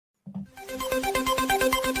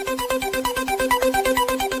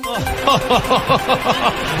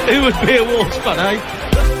Who would be a Wolves fan, eh?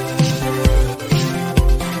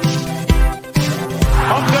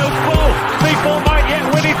 On goes ball. People might yet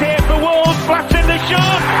win it here for Wolves. Flash in the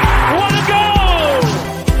shot. What a goal!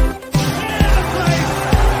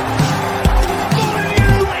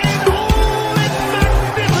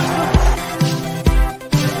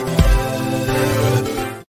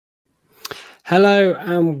 Hello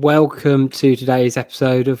and welcome to today's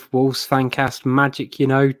episode of Wolves Fancast Magic,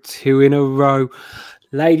 2 in a row.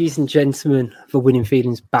 Ladies and gentlemen, the winning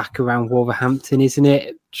feeling's back around Wolverhampton, isn't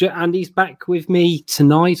it? Andy's back with me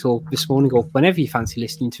tonight or this morning or whenever you fancy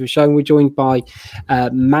listening to a show. We're joined by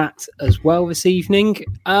Matt as well this evening.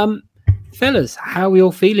 Fellas, how are we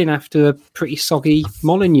all feeling after a pretty soggy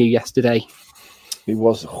Molineux yesterday? It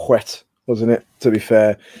was wet, wasn't it? To be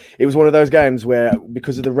fair, it was one of those games where,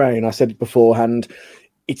 because of the rain, I said it beforehand,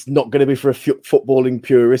 it's not going to be for a footballing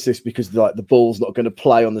purist. It's because the ball's not going to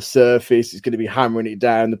play on the surface. It's going to be hammering it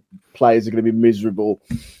down. The players are going to be miserable.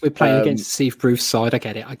 We're playing against the Seaproof side. I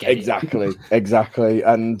get it. Exactly.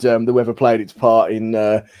 And the weather played its part in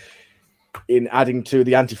adding to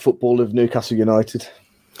the anti-football of Newcastle United.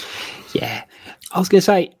 Yeah, I was going to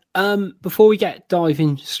say, before we get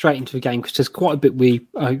diving straight into the game, because there's quite a bit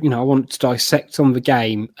I want to dissect on the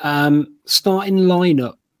game. Starting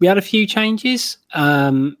lineup. We had a few changes,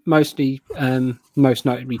 most notably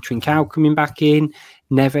Trincao coming back in,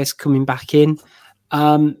 Neves coming back in,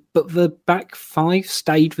 but the back five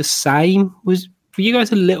stayed the same. Were you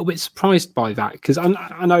guys a little bit surprised by that? Because I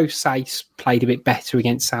know Sace played a bit better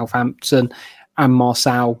against Southampton, and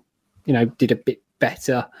Marcel, did a bit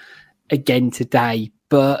better again today,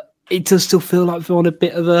 but it does still feel like they're on a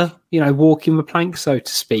bit of a, walking the plank, so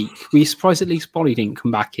to speak. Were you surprised at least Bolly didn't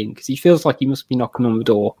come back in? Because he feels like he must be knocking on the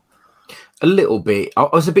door. A little bit. I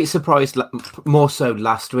was a bit surprised, more so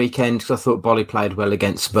last weekend, because I thought Bolly played well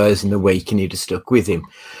against Spurs in the week and he'd have stuck with him.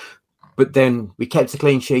 But then we kept a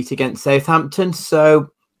clean sheet against Southampton,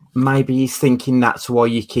 so maybe he's thinking that's why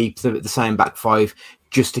you keep the same back five,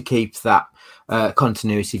 just to keep that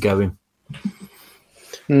continuity going.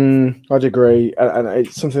 I'd agree, and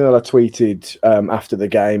it's something that I tweeted after the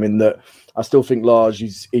game, in that I still think Lage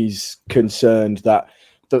is concerned that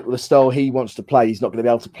the style he wants to play, he's not going to be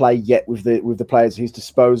able to play yet with the players at his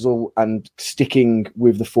disposal, and sticking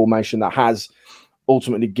with the formation that has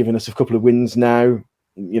ultimately given us a couple of wins now.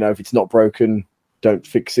 If it's not broken, don't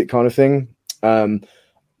fix it, kind of thing.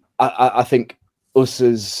 I think us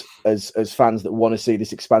as fans that want to see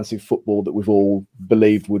this expansive football that we've all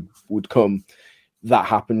believed would come, that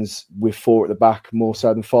happens with four at the back more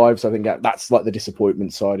so than five. So I think that's like the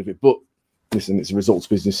disappointment side of it. But listen, it's a results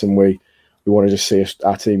business, and we want to just see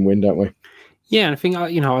our team win, don't we? Yeah, and I think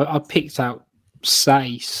I picked out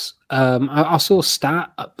Sace. I saw a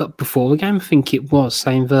stat before the game, I think it was,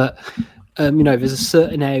 saying that there's a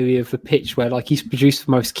certain area of the pitch where he's produced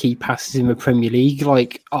the most key passes in the Premier League,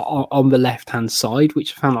 on the left hand side,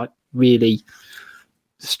 which I found really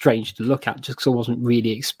strange to look at, just because I wasn't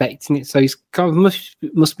really expecting it. So he's kind of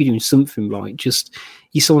must be doing something right. Just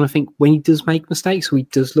you sort of think when he does make mistakes or he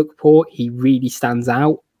does look poor, he really stands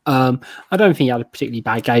out. I don't think he had a particularly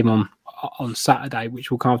bad game on Saturday,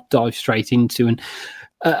 which we'll kind of dive straight into. And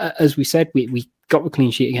as we said, we got the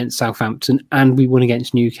clean sheet against Southampton and we won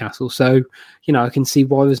against Newcastle. So I can see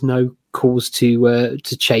why there's no cause to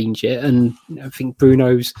change it. And I think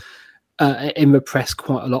Bruno's in the press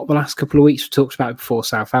quite a lot the last couple of weeks. We talked about it before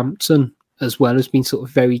Southampton as well, has been sort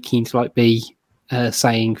of very keen to be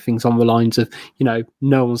saying things on the lines of,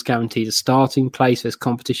 no one's guaranteed a starting place. There's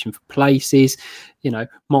competition for places.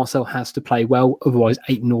 Marcel has to play well, otherwise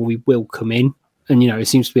Aït-Nouri will come in. And, it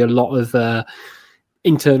seems to be a lot of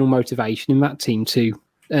internal motivation in that team to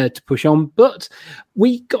push on. But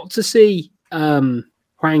we got to see Hwang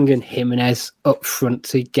and Jimenez up front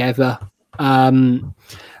together.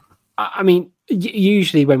 I mean,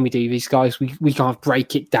 usually when we do these guys, we kind of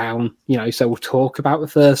break it down, so we'll talk about the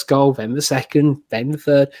first goal, then the second, then the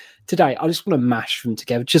third. Today, I just want to mash them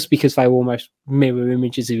together just because they almost mirror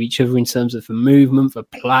images of each other in terms of the movement, the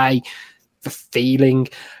play, the feeling.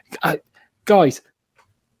 Guys,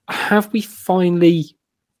 have we finally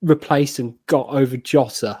replaced and got over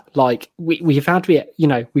Jota?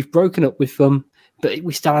 We've broken up with them, but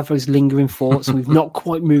we still have those lingering thoughts, and we've not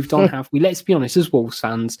quite moved on, have we? Let's be honest, as Wolves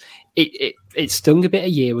fans, it stung a bit a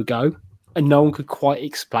year ago, and no one could quite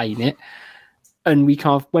explain it. And we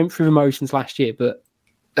kind of went through emotions last year, but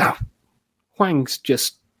Hwang's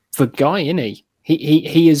just the guy, isn't he?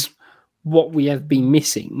 He is what we have been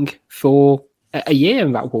missing for a year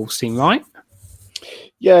in that Wolves team, right?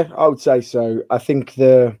 Yeah, I would say so. I think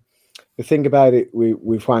the thing about it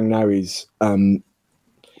with Hwang now is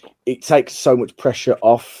it takes so much pressure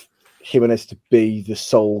off Jimenez to be the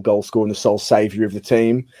sole goal scorer and the sole saviour of the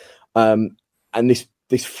team. And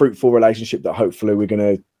this fruitful relationship that hopefully we're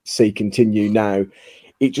going to see continue now,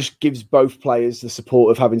 it just gives both players the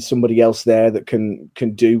support of having somebody else there that can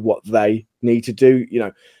do what they need to do. You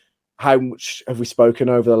know, how much have we spoken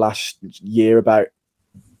over the last year about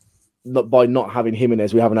by not having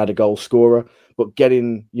Jimenez, we haven't had a goal scorer, but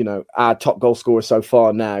getting, you know, our top goal scorer so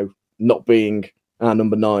far now not being our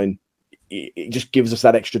number 9, it just gives us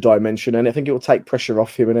that extra dimension. And I think it will take pressure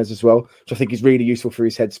off Jimenez as well, which I think is really useful for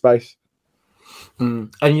his headspace.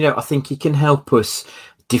 And, you know, I think he can help us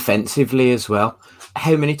defensively as well.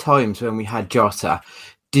 How many times when we had Jota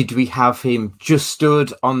did we have him just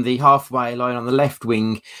stood on the halfway line on the left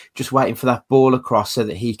wing, just waiting for that ball across so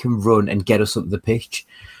that he can run and get us up the pitch?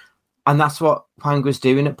 And that's what Hwang was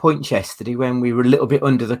doing at points yesterday when we were a little bit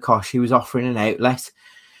under the cosh. He was offering an outlet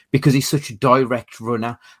because he's such a direct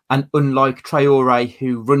runner. And unlike Traore,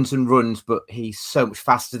 who runs and runs, but he's so much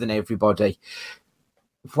faster than everybody,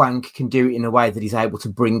 Hwang can do it in a way that he's able to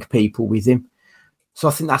bring people with him. So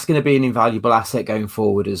I think that's going to be an invaluable asset going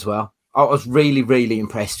forward as well. I was really, really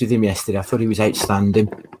impressed with him yesterday. I thought he was outstanding.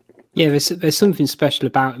 Yeah, there's something special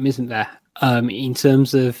about him, isn't there? In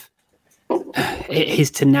terms of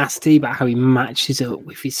his tenacity, about how he matches up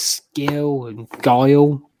with his skill and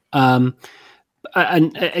guile. And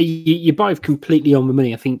you're both completely on the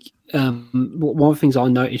money. I think one of the things I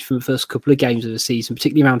noticed from the first couple of games of the season,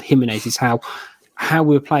 particularly around Jimenez, is how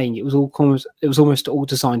we were playing. It was almost all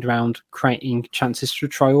designed around creating chances for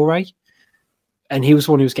Traore. And he was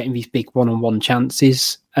the one who was getting these big one-on-one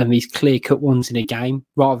chances and these clear-cut ones in a game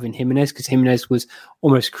rather than Jimenez, because Jimenez was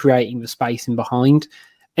almost creating the space in behind.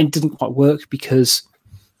 And it didn't quite work because,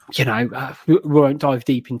 you know, we won't dive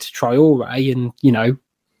deep into Traore and, you know,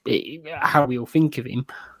 how we all think of him.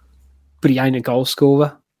 But he ain't a goal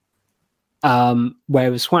scorer.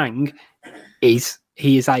 Whereas Hwang he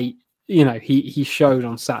showed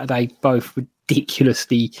on Saturday both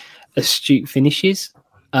ridiculously astute finishes.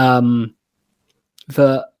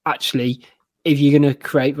 That actually, if you're going to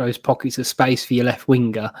create those pockets of space for your left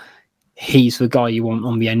winger, he's the guy you want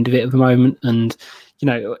on the end of it at the moment. And, you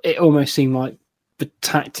know, it almost seemed like the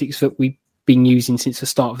tactics that we've been using since the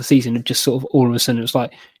start of the season have just sort of all of a sudden it was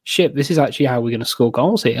like, shit, this is actually how we're going to score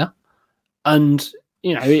goals here. And,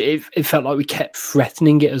 you know, it felt like we kept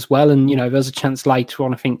threatening it as well. And, you know, there was a chance later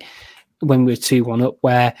on, I think, when we were 2-1 up,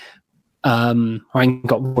 where Hwang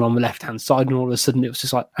got one on the left-hand side, and all of a sudden it was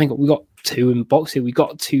just like, hang on, we got 2 in the box here. We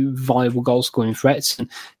got 2 viable goal-scoring threats. And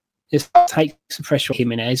it takes the pressure off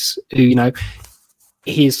Jimenez, who, you know,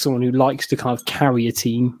 he is someone who likes to kind of carry a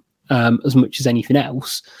team as much as anything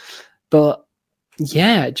else. But,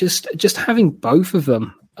 yeah, just having both of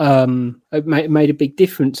them made a big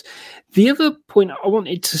difference. The other point I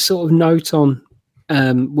wanted to sort of note on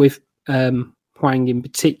with Hwang in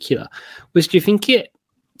particular was, do you think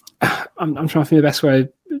I'm trying to think the best way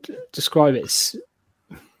to describe it.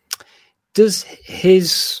 Does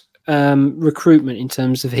his recruitment in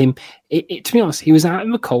terms of him, to be honest, he was out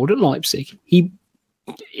in the cold at Leipzig.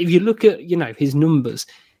 If you look at, you know, his numbers,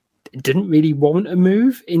 it didn't really warrant a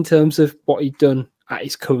move in terms of what he'd done at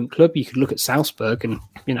his current club. You could look at Salzburg and,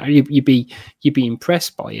 you know, you'd be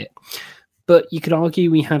impressed by it. But you could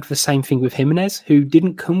argue we had the same thing with Jimenez, who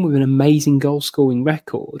didn't come with an amazing goal-scoring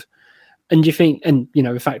record. And you think, and, you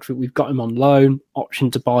know, the fact that we've got him on loan, option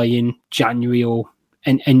to buy in January or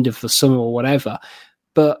end of the summer or whatever.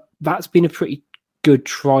 But that's been a pretty good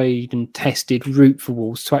tried and tested route for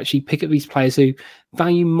Wolves to actually pick up these players who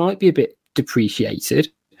value might be a bit depreciated.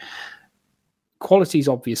 Quality's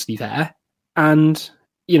obviously there. And,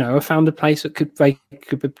 you know, I found a place that could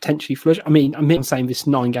potentially flourish. I mean, I'm saying this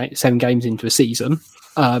 7 games into a season,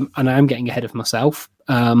 and I am getting ahead of myself.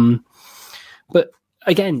 But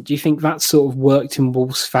again, do you think that sort of worked in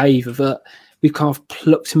Wolves' favour, that we've kind of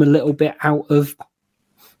plucked him a little bit out of,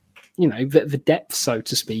 you know, the depth, so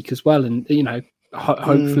to speak, as well? And, you know,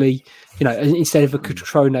 hopefully, you know, instead of a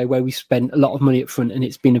Catrone where we spent a lot of money up front and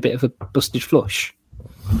it's been a bit of a busted flush.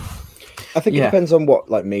 I think it depends on what,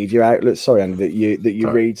 like, media outlets, Andy, that you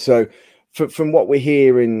read. So from what we're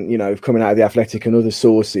hearing, you know, coming out of The Athletic and other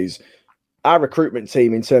sources, our recruitment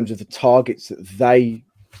team, in terms of the targets that they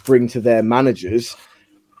bring to their managers,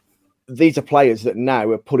 these are players that now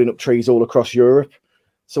are putting up trees all across Europe.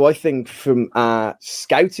 So I think from our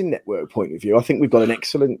scouting network point of view, I think we've got an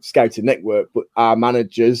excellent scouting network, but our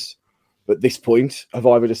managers at this point have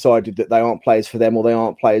either decided that they aren't players for them or they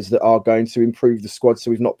aren't players that are going to improve the squad, so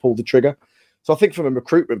we've not pulled the trigger. So I think from a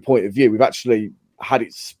recruitment point of view, we've actually had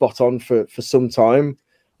it spot on for some time.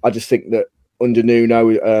 I just think that under Nuno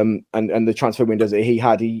and the transfer windows that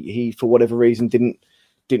he for whatever reason didn't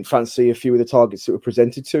fancy a few of the targets that were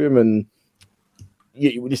presented to him. And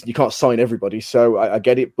listen, you can't sign everybody, so I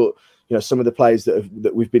get it. But some of the players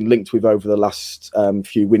that we've been linked with over the last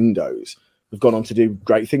few windows have gone on to do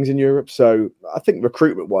great things in Europe. So I think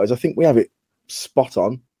recruitment-wise, I think we have it spot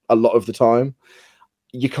on a lot of the time.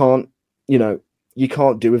 You can't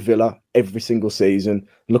do a Villa every single season.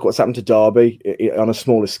 Look what's happened to Derby on a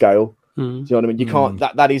smaller scale. Do you know what I mean? You can't.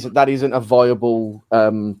 That isn't a viable.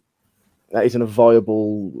 That isn't a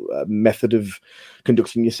viable method of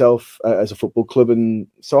conducting yourself as a football club. And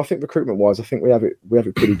so I think recruitment-wise, I think we have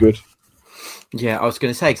it pretty good. Yeah, I was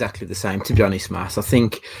going to say exactly the same, to be honest, Matt. I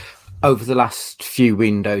think over the last few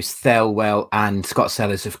windows, Thelwell and Scott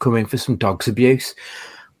Sellers have come in for some dogs abuse.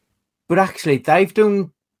 But actually, they've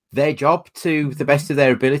done their job to the best of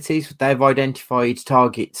their abilities. They've identified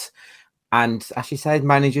targets. And as you said,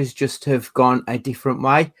 managers just have gone a different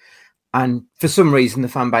way. And for some reason, the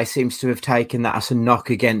fan base seems to have taken that as a knock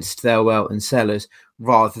against Thelwell and Sellers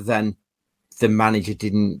rather than the manager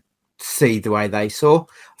didn't see the way they saw.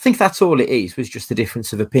 I think that's all it is, was just a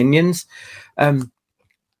difference of opinions. And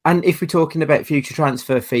if we're talking about future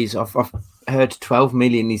transfer fees, I've heard 12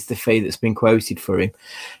 million is the fee that's been quoted for him.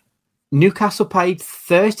 Newcastle paid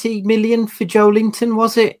 30 million for Joe Linton,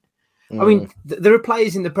 was it? I mean, there are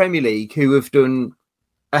players in the Premier League who have done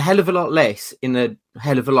a hell of a lot less in a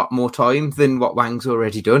hell of a lot more time than what Hwang's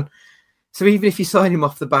already done. So even if you sign him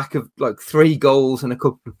off the back of like 3 goals and a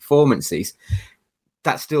couple of performances,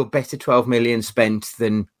 that's still better 12 million spent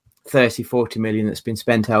than 30, 40 million that's been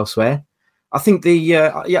spent elsewhere. I think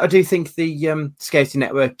I do think the scouting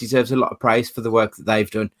network deserves a lot of praise for the work that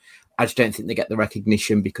they've done. I just don't think they get the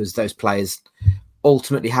recognition because those players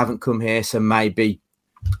ultimately haven't come here. So maybe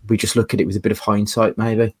we just look at it with a bit of hindsight,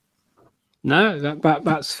 maybe. No,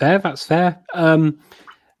 that's fair. That's fair. I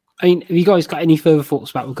mean, have you guys got any further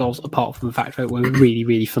thoughts about the goals apart from the fact that it were really,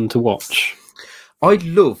 really fun to watch? I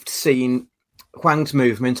loved seeing Hwang's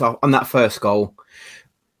movement on that first goal.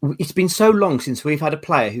 It's been so long since we've had a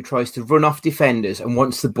player who tries to run off defenders and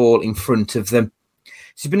wants the ball in front of them.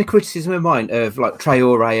 It's been a criticism of mine of like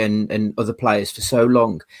Traore and other players for so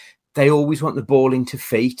long. They always want the ball into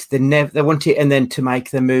feet. They want it and then to make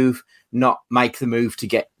the move, not make the move to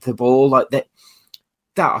get the ball. Like that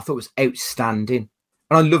I thought was outstanding.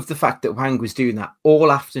 And I love the fact that Hwang was doing that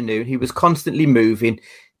all afternoon. He was constantly moving,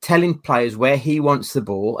 telling players where he wants the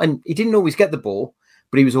ball. And he didn't always get the ball,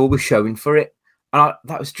 but he was always showing for it. And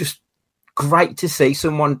that was just great to see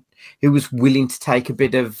someone who was willing to take a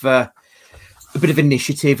bit of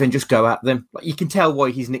initiative and just go at them. Like you can tell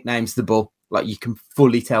why his nickname's the Bull. Like you can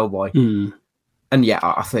fully tell why. And yeah,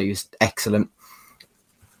 I thought he was excellent.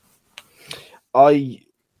 I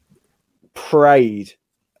prayed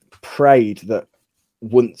that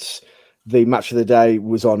once the match of the day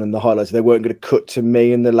was on and the highlights, they weren't going to cut to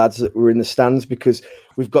me and the lads that were in the stands, because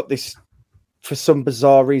we've got this, for some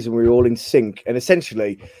bizarre reason, we're all in sync and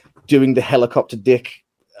essentially doing the helicopter dick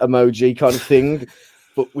emoji kind of thing,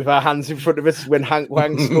 but with our hands in front of us when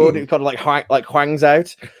Hwang scored. It was kind of like Hwang's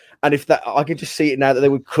out. And if that, I can just see it now that they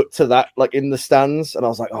would cut to that, like in the stands. And I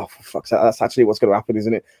was like, oh, for fuck's sake, that's actually what's going to happen,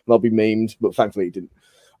 isn't it? And I'll be memed, but thankfully it didn't.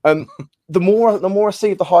 The more I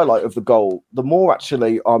see the highlight of the goal, the more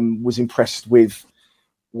actually was impressed with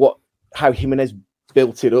how Jimenez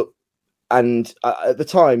built it up. And at the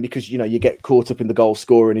time, because you get caught up in the goal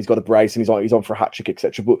scorer and he's got a brace and he's on for a hat trick,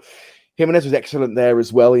 etc. But Jimenez was excellent there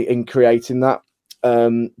as well in creating that.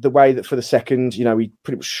 The way that for the second, he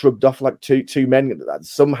pretty much shrugged off like two men that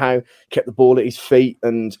somehow kept the ball at his feet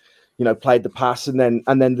and played the pass, and then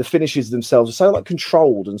the finishes themselves are so like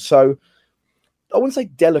controlled and so, I wouldn't say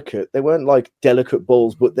delicate. They weren't like delicate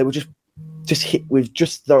balls, but they were just hit with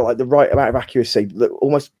just the right amount of accuracy that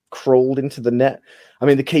almost crawled into the net. I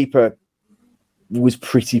mean, the keeper was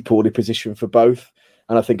pretty poorly positioned for both,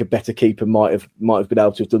 and I think a better keeper might have been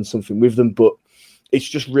able to have done something with them. But it's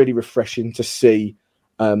just really refreshing to see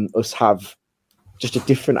us have just a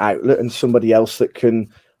different outlet and somebody else that can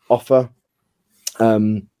offer.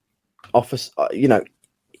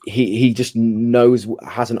 He just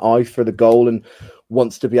has an eye for the goal and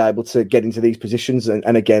wants to be able to get into these positions.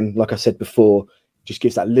 And again, like I said before, just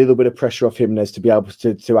gives that little bit of pressure off Jimenez to be able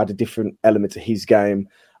to add a different element to his game.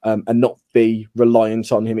 And not be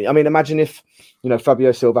reliant on him. I mean, imagine if,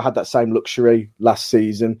 Fabio Silva had that same luxury last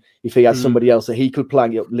season, if he had somebody else that he could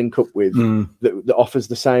link up with that offers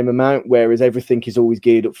the same amount, whereas everything is always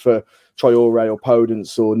geared up for Traore or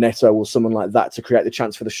Podence or Neto or someone like that to create the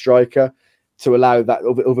chance for the striker, to allow that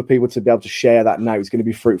other people to be able to share that now is going to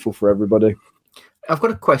be fruitful for everybody. I've got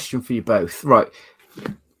a question for you both. Right.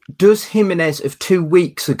 does Jimenez of 2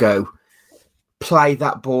 weeks ago play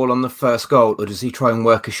that ball on the first goal, or does he try and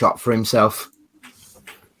work a shot for himself?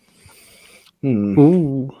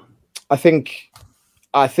 Ooh. I think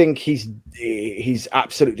his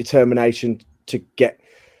absolute determination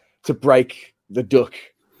to break the duck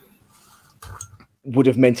would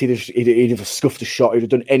have meant he'd have scuffed a shot. He'd have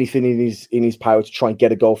done anything in his power to try and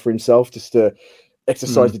get a goal for himself, just to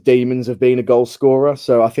exercise the demons of being a goal scorer.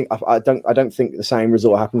 So I don't think the same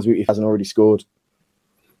result happens if he hasn't already scored.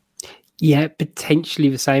 Yeah, potentially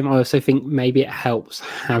the same. I also think maybe it helps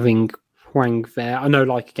having Hwang there. I know,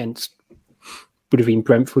 like against would have been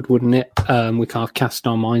Brentford, wouldn't it? We can't cast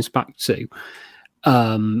our minds back to.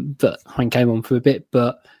 But Hwang came on for a bit,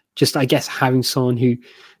 but just I guess having someone who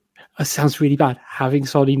sounds really bad. Having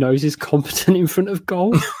someone who knows is competent in front of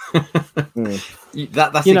goal.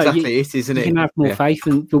 That's exactly it, isn't it? You can have more faith.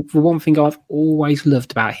 And the one thing I've always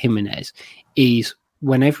loved about Jimenez is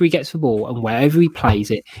whenever he gets the ball and wherever he plays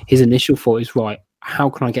it, his initial thought is, right, how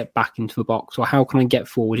can I get back into the box, or how can I get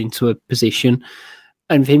forward into a position?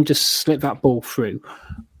 And for him to slip that ball through,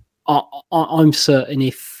 I'm certain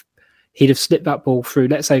if he'd have slipped that ball through,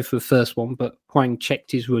 let's say for the first one, but Hwang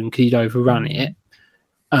checked his run because he'd overrun it,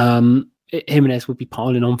 Jimenez would be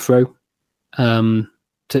piling on through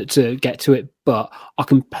to get to it. But I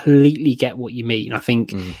completely get what you mean. I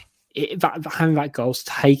think having that goal's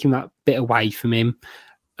taking that bit away from him,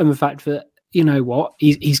 and the fact that, you know what,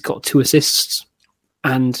 he's got 2 assists,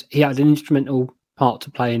 and he had an instrumental part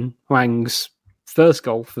to play in Hwang's first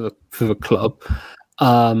goal for the club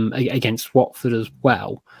against Watford as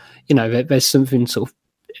well. You know, there's something sort of,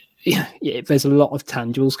 there's a lot of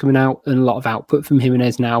tangibles coming out and a lot of output from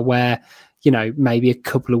Jimenez now, where, you know, maybe a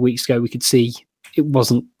couple of weeks ago we could see it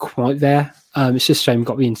wasn't quite there. It's just a shame we've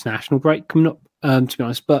got the international break coming up, to be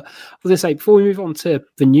honest. But I was going to say, before we move on to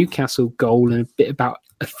the Newcastle goal and a bit about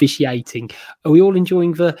officiating, are we all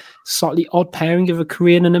enjoying the slightly odd pairing of a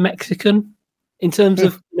Korean and a Mexican in terms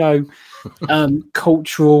of, you know,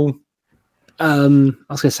 cultural, I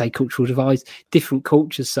was going to say cultural divides, different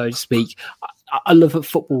cultures, so to speak. I love that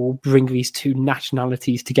football will bring these 2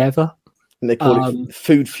 nationalities together. And they call it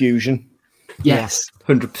food fusion. Yes,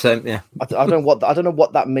 100%. Yeah, I don't know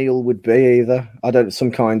what that meal would be either.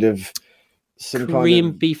 some kind of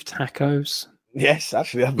Korean beef tacos. Yes,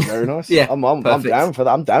 actually, that'd be very nice. Yeah, I'm down for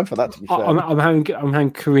that. I'm down for that. To be fair, I'm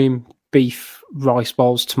having Korean beef rice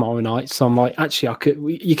bowls tomorrow night. So I'm like, actually,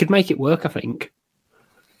 you could make it work. I think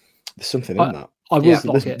there's something in that. I will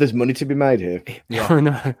block it. There's money to be made here. Yeah. I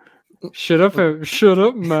know. Shut up,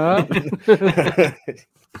 Matt.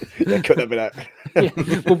 Yeah, cut that bit out.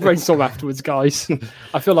 We'll brainstorm afterwards, guys.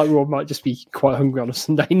 I feel like we all might just be quite hungry on a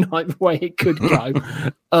Sunday night, the way it could go.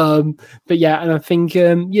 But yeah, and I think,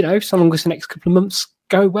 you know, so long as the next couple of months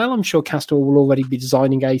go well, I'm sure Castell will already be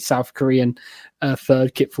designing a South Korean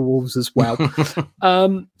third kit for Wolves as well.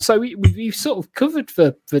 So we've sort of covered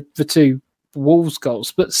the 2 Wolves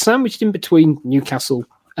goals, but sandwiched in between, Newcastle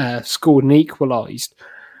scored and equalised.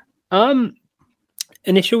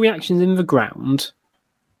 Initial reactions in the ground.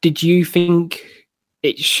 Did you think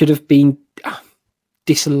it should have been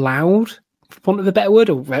disallowed, for want of a better word,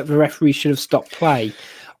 or the referee should have stopped play?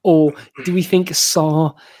 Or do we think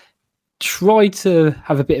Sarr tried to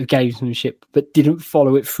have a bit of gamesmanship but didn't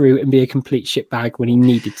follow it through and be a complete shitbag when he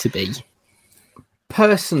needed to be?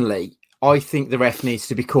 Personally, I think the ref needs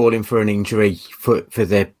to be calling for an injury for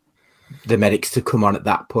the medics to come on at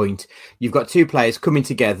that point. You've got 2 players coming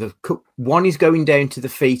together. One is going down to the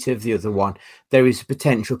feet of the other one. There is a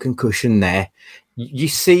potential concussion there. You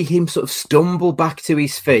see him sort of stumble back to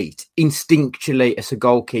his feet instinctually as a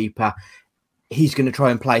goalkeeper. He's going to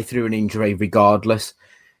try and play through an injury regardless.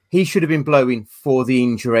 He should have been blowing for the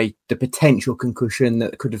injury, the potential concussion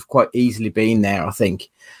that could have quite easily been there, I think.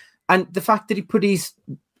 And the fact that he put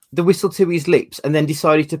the whistle to his lips and then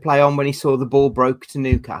decided to play on when he saw the ball broke to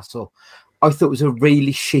Newcastle, I thought was a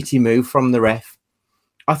really shitty move from the ref.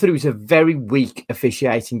 I thought it was a very weak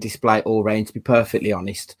officiating display all round, to be perfectly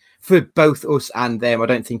honest. For both us and them, I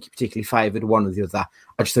don't think he particularly favoured one or the other.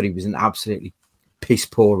 I just thought he was an absolutely piss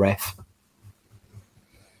poor ref.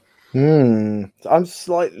 I'm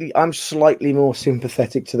slightly more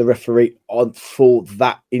sympathetic to the referee for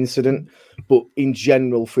that incident, but in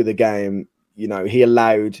general for the game, you know, he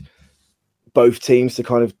allowed both teams to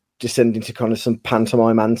kind of descend into kind of some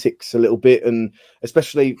pantomime antics a little bit, and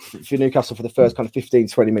especially for Newcastle for the first kind of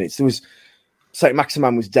 15-20 minutes, there was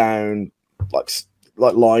Maximan was down like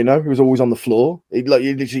Lino, who was always on the floor. He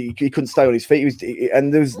couldn't stay on his feet.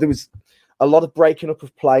 And there was a lot of breaking up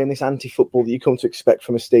of play in this anti-football that you come to expect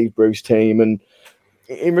from a Steve Bruce team. And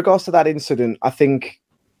in regards to that incident, I think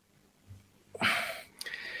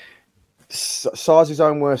Sar's his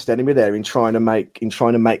own worst enemy there in trying to make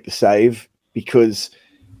the save, because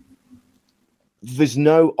there's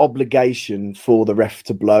no obligation for the ref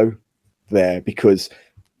to blow there, because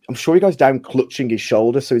I'm sure he goes down clutching his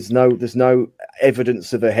shoulder, so there's no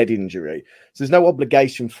evidence of a head injury. So there's no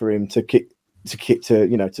obligation for him to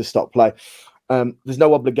stop play. There's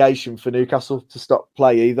no obligation for Newcastle to stop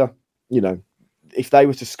play either. If they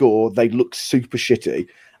were to score, they'd look super shitty,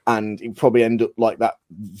 and it'd probably end up like that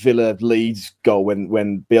Villa Leeds goal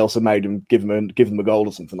when Bielsa made them give them a goal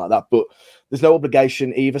or something like that. But there's no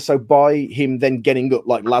obligation either. So by him then getting up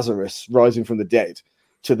like Lazarus, rising from the dead,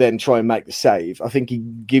 to then try and make the save, I think he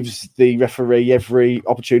gives the referee every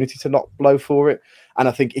opportunity to not blow for it. And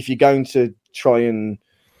I think if you're going to try and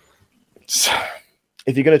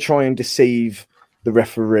deceive the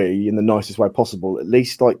referee in the nicest way possible, at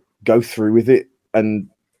least like go through with it and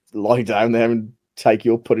lie down there and take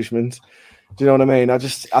your punishment. Do you know what I mean? I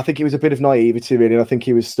think it was a bit of naivety, really. And I think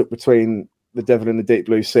he was stuck between the devil and the deep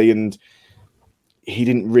blue sea, and he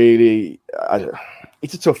didn't really.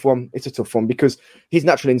 It's a tough one. It's a tough one because his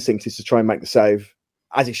natural instinct is to try and make the save,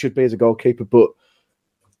 as it should be as a goalkeeper. But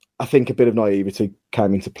I think a bit of naivety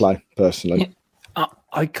came into play, personally. Yeah,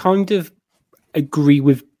 I kind of agree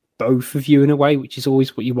with both of you in a way, which is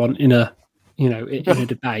always what you want in a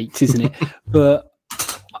debate, isn't it? But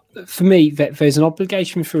for me, there's an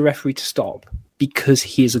obligation for a referee to stop because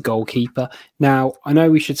he is a goalkeeper. Now, I know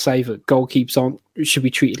we should say that goalkeepers should be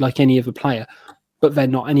treated like any other player, but they're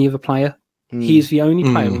not any other player. He is the only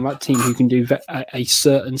player on that team who can do a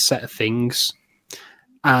certain set of things.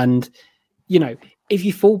 And, if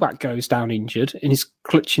your fullback goes down injured and is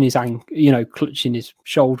clutching clutching his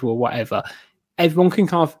shoulder or whatever, everyone can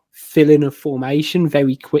kind of fill in a formation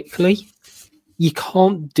very quickly. You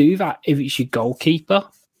can't do that if it's your goalkeeper.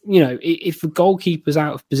 If the goalkeeper's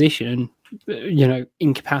out of position and,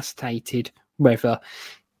 incapacitated, whether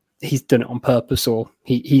he's done it on purpose or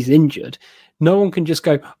he's injured, no one can just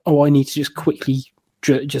go, I need to just quickly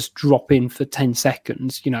just drop in for 10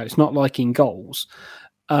 seconds. It's not like in goals.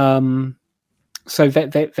 So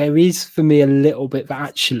there is, for me, a little bit that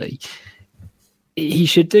actually he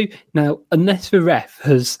should do. Now, unless the ref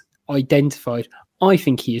has identified, I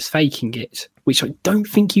think he is faking it, which I don't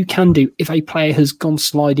think you can do if a player has gone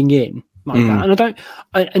sliding in like that.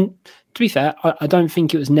 And and to be fair, I don't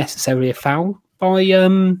think it was necessarily a foul by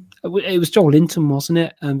it was Joel Linton, wasn't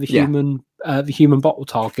it? The human bottle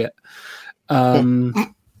target. I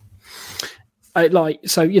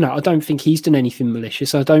don't think he's done anything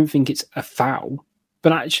malicious. I don't think it's a foul,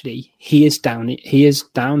 but actually he is down. He is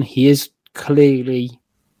down. He is clearly,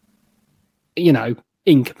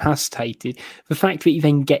 incapacitated. The fact that he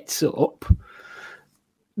then gets up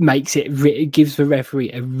gives the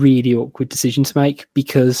referee a really awkward decision to make,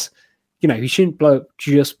 because he shouldn't blow up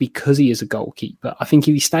just because he is a goalkeeper. I think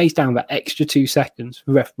if he stays down that extra 2 seconds,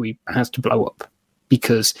 the referee has to blow up,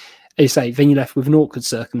 because as I say, then you're left with an awkward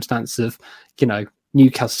circumstance of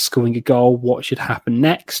Newcastle scoring a goal. What should happen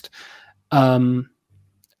next? And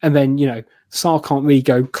then Sar can't really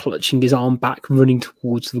go clutching his arm back, running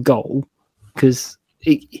towards the goal, because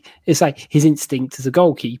it's like his instinct as a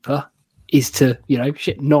goalkeeper is to,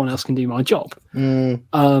 no one else can do my job.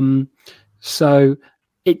 So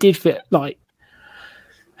it did fit, like,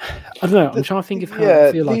 I don't know. I'm trying to think of how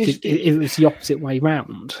I feel like it was the opposite way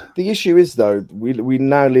round. The issue is, though, we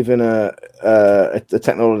now live in a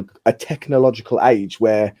technological age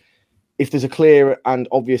where if there's a clear and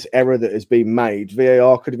obvious error that has been made,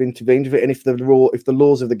 VAR could have intervened with it, and if the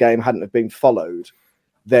laws of the game hadn't have been followed,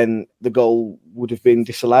 then the goal would have been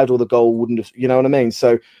disallowed, or the goal wouldn't have. You know what I mean?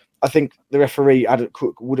 So I think the referee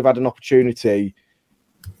would have had an opportunity.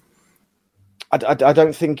 I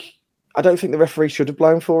don't think the referee should have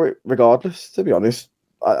blown for it, regardless. To be honest,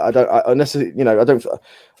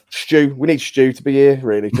 Stu, we need Stu to be here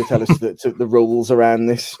really to tell us the rules around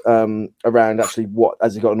this, around actually what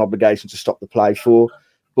has he got an obligation to stop the play for.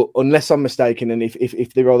 But unless I'm mistaken, and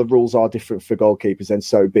if the rules are different for goalkeepers, then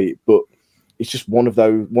so be it. But it's just one of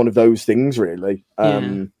those things, really.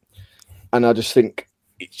 And I just think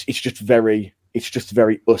it's just very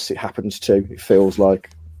us. It happens to. It feels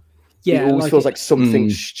like. Yeah, it always feels like something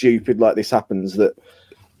stupid like this happens that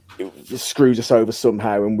it screws us over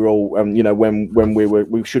somehow, and we're all, when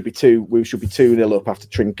we should be 2-0 up after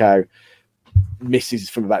Trincao misses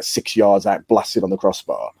from about 6 yards out, blasted on the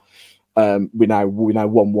crossbar. We now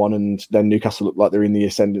 1-1, and then Newcastle look like they're in the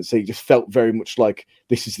ascendancy. It just felt very much like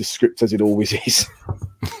this is the script as it always is.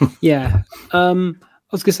 Yeah. I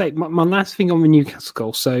was going to say, my last thing on the Newcastle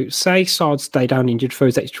goal. So, say Sard stayed down injured for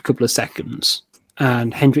those extra couple of seconds,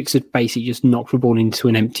 and Hendricks had basically just knocked the ball into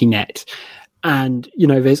an empty net. And, you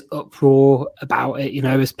know, there's uproar about it, you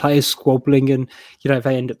know, there's players squabbling and, you know,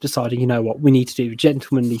 they end up deciding, you know what, we need to do a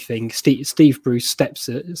gentlemanly thing. Steve Bruce steps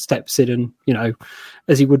in and, you know,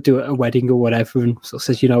 as he would do at a wedding or whatever, and sort of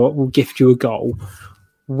says, you know what, we'll gift you a goal.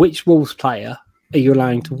 Which Wolves player are you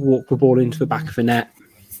allowing to walk the ball into the back of the net?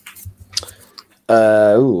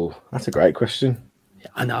 That's a great question.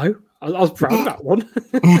 I know. I was proud of that one.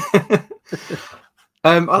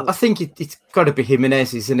 I think it's got to be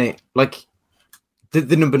Jimenez, isn't it? Like,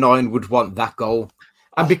 the number 9 would want that goal.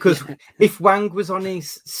 And because if Hwang was on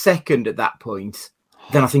his second at that point,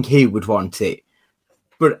 then I think he would want it.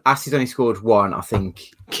 But as he's only scored 1, I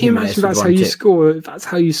think. Can you imagine that's how you score? That's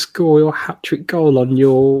how you score your hat-trick goal on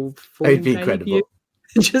your. It'd be incredible.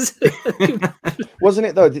 Wasn't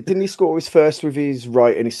it though? Didn't he score his first with his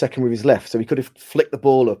right and his second with his left? So he could have flicked the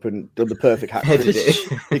ball up and done the perfect hat trick.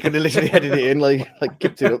 He could have literally headed it in, like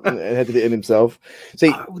kicked it up and headed it in himself.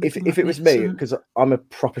 See, if it was me, because I'm a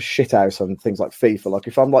proper shithouse on things like FIFA. Like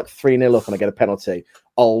if I'm like 3-0 up and I get a penalty,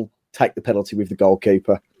 I'll take the penalty with the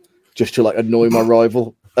goalkeeper just to like annoy my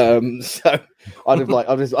rival. So I'd have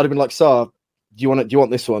been like, "Sir, do you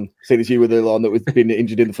want this one? Seeing as you were the one that was been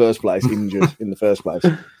injured in the first place.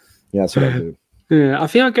 Yeah, that's what I do. Yeah, I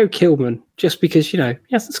think I'd go Kilman just because, you know,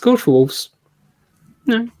 he hasn't scored for Wolves.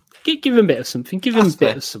 No, give him a bit of something. Give him a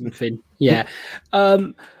bit of something. Yeah. I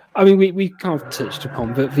mean, we kind of touched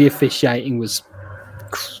upon, but the officiating was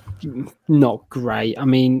not great. I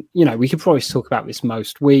mean, you know, we could probably talk about this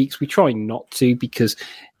most weeks. We try not to because,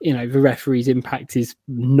 you know, the referee's impact is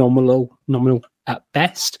nominal at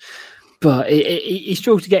best. But he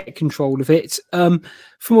struggled to get control of it. From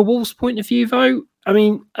a Wolves point of view, though, I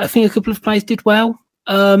mean, I think a couple of players did well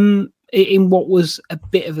in what was a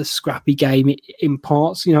bit of a scrappy game in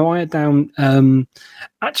parts. You know, I had down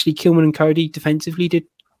actually Kilman and Cody defensively did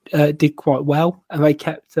quite well, and they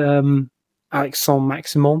kept Alex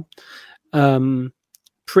Saint-Maximin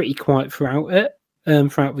pretty quiet throughout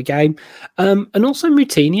the game, and also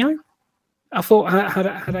Moutinho. I thought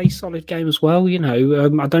had a solid game as well. You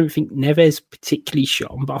know, I don't think Neves particularly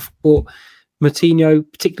shone, but I thought Moutinho,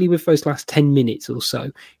 particularly with those last 10 minutes or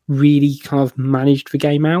so, really kind of managed the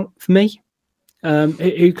game out for me.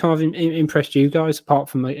 Who kind of impressed you guys, apart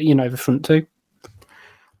from, you know, the front two?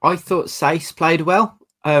 I thought Saïss played well.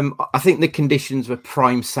 I think the conditions were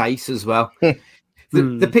prime Saïss as well.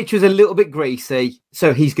 The pitch was a little bit greasy,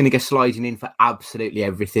 so he's going to go sliding in for absolutely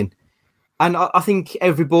everything. And I think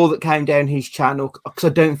every ball that came down his channel, because I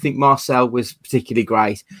don't think Marcel was particularly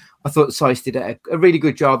great, I thought Saïss did a really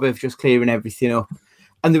good job of just clearing everything up.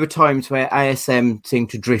 And there were times where ASM seemed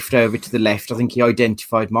to drift over to the left. I think he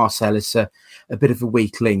identified Marcel as a bit of a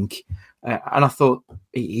weak link. And I thought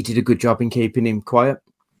he did a good job in keeping him quiet.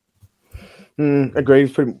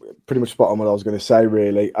 Agreed. Pretty much spot on what I was going to say,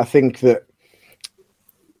 really. I think that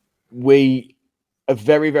we are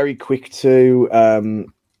very, very quick to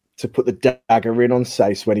put the dagger in on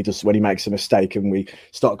Saïss when he makes a mistake, and we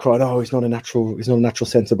start crying, "Oh, he's not a natural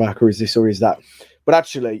centre back, or is this or is that?" But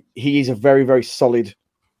actually, he is a very, very solid.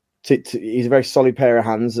 He's a very solid pair of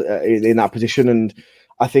hands in that position, and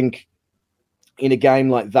I think in a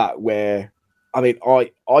game like that, where I mean,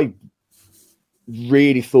 I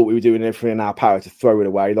really thought we were doing everything in our power to throw it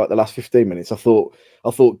away. Like the last 15 minutes, I thought,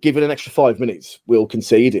 given an extra 5 minutes, we'll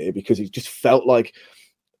concede it, because it just felt like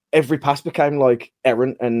every pass became like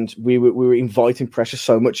errant, and we were inviting pressure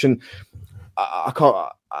so much. And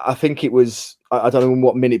I think it was, I don't know in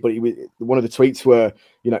what minute, but one of the tweets were,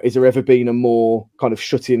 you know, is there ever been a more kind of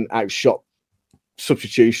shutting out shot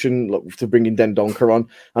substitution, like, to bring in Dendoncker on?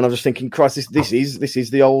 And I'm just thinking, Christ, this is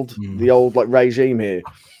the old like regime here.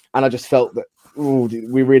 And I just felt that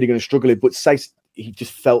we're really going to struggle. But Saïss, he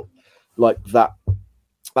just felt like that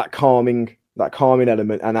calming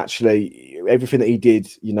element, and actually everything that he did,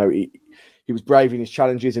 you know, he was brave in his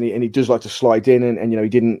challenges, and he does like to slide in, and you know, he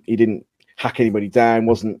didn't hack anybody down,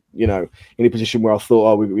 wasn't, you know, in a position where I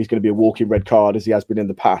thought, he's going to be a walking red card, as he has been in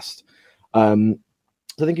the past. So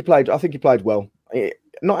I think he played well.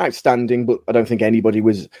 Not outstanding, but I don't think anybody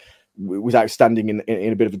was outstanding in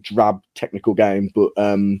a bit of a drab technical game. But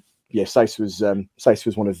yeah, Saïss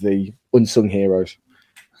was one of the unsung heroes.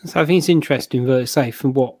 So I think it's interesting that, say,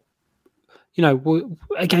 from what, you know,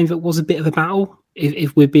 a game that was a bit of a battle,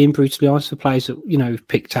 if we're being brutally honest, the players that, you know,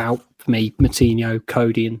 picked out for me, Moutinho,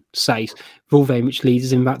 Cody and Saïss, were all very much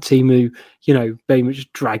leaders in that team who, you know, very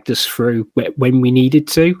much dragged us through when we needed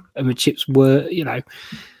to. And the chips were, you know,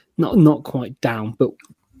 not quite down, but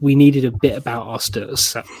we needed a bit about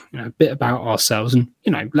ourselves, you know, a bit about ourselves. And,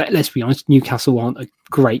 you know, let's be honest, Newcastle aren't a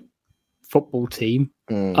great football team.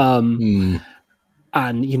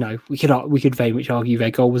 And we could very much argue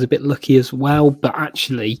their goal was a bit lucky as well. But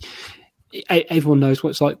actually, everyone knows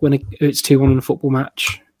what it's like when it's 2-1 in a football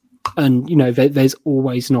match, and there's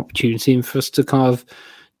always an opportunity for us to kind of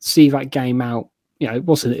see that game out. It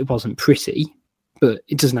wasn't pretty, but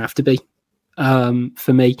it doesn't have to be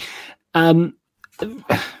for me.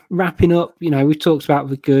 Wrapping up, we've talked about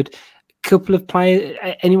the good. Couple of players,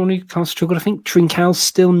 anyone who kind of struggled. I think Trincão's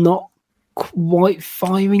still not quite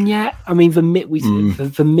firing yet. I mean, the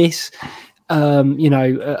miss, at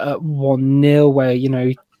 1-0 where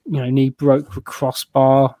knee broke the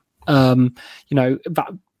crossbar.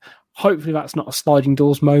 That hopefully that's not a sliding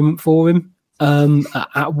doors moment for him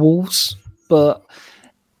at Wolves, but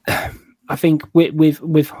I think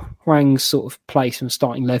with Hwang's sort of place and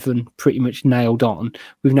starting 11 pretty much nailed on,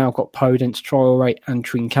 we've now got Podence, Traoré and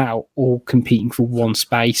Trincão all competing for one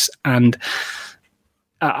space, and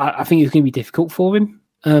I think it's going to be difficult for him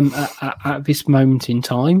at this moment in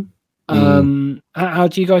time. How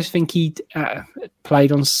do you guys think he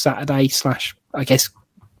played on Saturday / I guess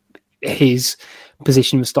his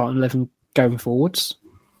position was starting 11 going forwards?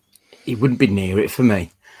 He wouldn't be near it for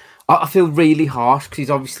me. I feel really harsh because he's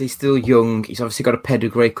obviously still young. He's obviously got a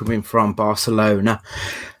pedigree coming from Barcelona.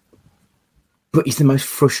 But he's the most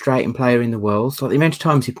frustrating player in the world. Like the amount of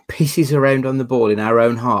times he pisses around on the ball in our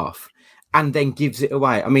own half and then gives it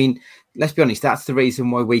away. I mean, let's be honest, that's the reason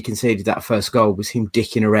why we conceded that first goal, was him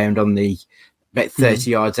dicking around on the about 30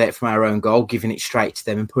 yards out from our own goal, giving it straight to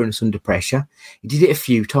them and putting us under pressure. He did it a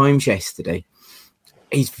few times yesterday.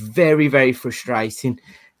 He's very, very frustrating.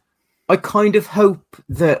 I kind of hope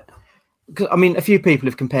that, I mean, a few people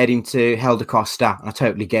have compared him to Helder Costa, and I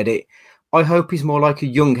totally get it. I hope he's more like a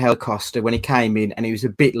young Helder Costa when he came in and he was a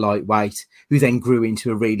bit lightweight, who then grew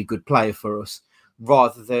into a really good player for us,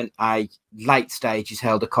 rather than a late stages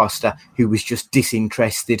Helder Costa who was just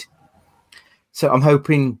disinterested. So I'm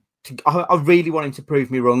hoping, I really want him to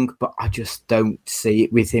prove me wrong, but I just don't see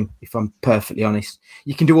it with him, if I'm perfectly honest.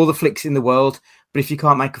 You can do all the flicks in the world, but if you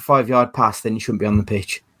can't make a 5-yard pass, then you shouldn't be on the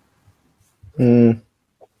pitch.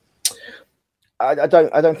 I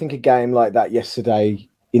don't think a game like that yesterday,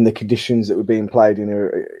 in the conditions that were being played in,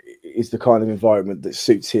 is the kind of environment that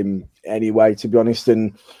suits him anyway, to be honest.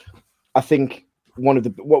 And I think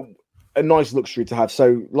a nice luxury to have.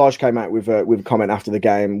 So Lage came out with a comment after the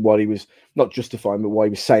game, while he was not justifying, but why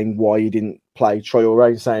he was saying why he didn't play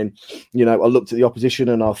Traoré, saying, I looked at the opposition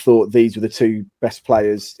and I thought these were the two best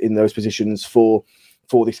players in those positions for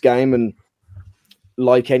this game. And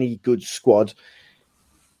like any good squad,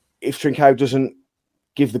 if Trincão doesn't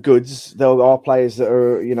give the goods, there are players that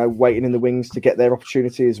are, waiting in the wings to get their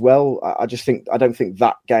opportunity as well. I don't think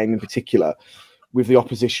that game in particular, with the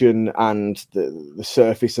opposition and the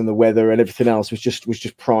surface and the weather and everything else, was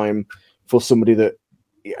just prime for somebody that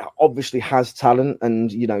obviously has talent,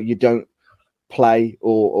 and you don't play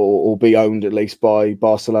or be owned, at least by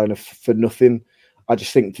Barcelona, for nothing. I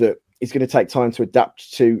just think that it's going to take time to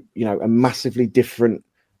adapt to a massively different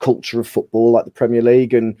culture of football like the Premier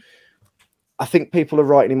League, and I think people are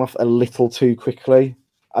writing him off a little too quickly.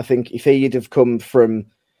 I think if he'd have come from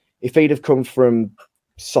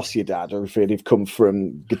Sociedad, or if he'd have come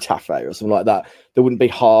from Getafe or something like that, there wouldn't be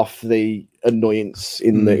half the annoyance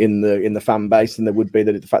in the fan base than there would be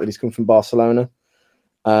the fact that he's come from Barcelona.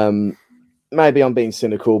 Maybe I'm being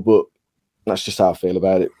cynical, but that's just how I feel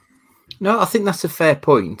about it. No, I think that's a fair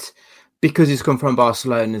point. Because he's come from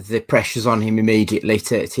Barcelona, the pressure's on him immediately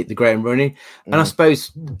to hit the ground running. And I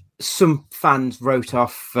suppose some fans wrote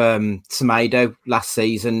off Semedo last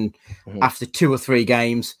season after 2 or 3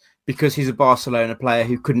 games because he's a Barcelona player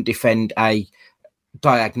who couldn't defend a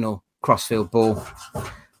diagonal crossfield ball.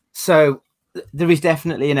 So there is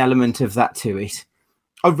definitely an element of that to it.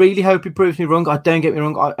 I really hope he proves me wrong. Don't get me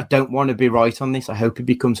wrong. I don't want to be right on this. I hope he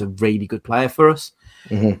becomes a really good player for us.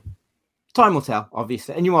 Time will tell,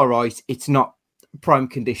 obviously. And you are right. It's not prime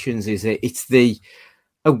conditions, is it? It's a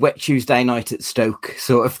wet Tuesday night at Stoke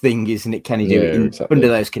sort of thing, isn't it? Can he do it exactly under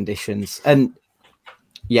those conditions? And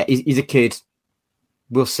yeah, he's a kid.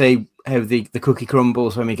 We'll see how the cookie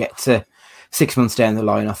crumbles when we get to 6 months down the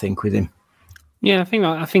line, I think, with him. Yeah,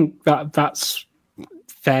 I think that's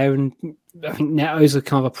fair. And I think Neto's a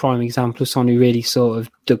kind of a prime example of someone who really sort of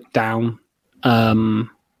dug down.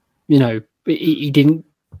 He didn't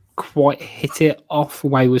quite hit it off the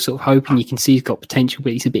way we were sort of hoping. You can see he's got potential,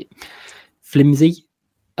 but he's a bit flimsy.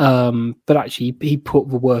 But actually, he put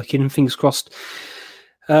the work in, and fingers crossed.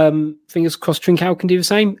 Trincão can do the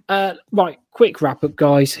same. Right, quick wrap up,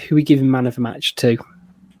 guys. Who are we giving man of the match to?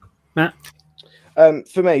 Matt?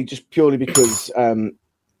 For me, just purely because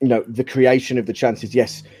the creation of the chances.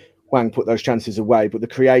 Yes, Hwang put those chances away. But the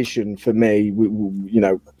creation for me,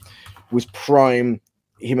 was prime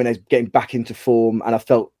Jimenez getting back into form, and I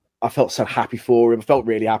felt so happy for him. I felt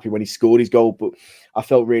really happy when he scored his goal, but I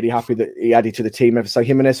felt really happy that he added to the team. So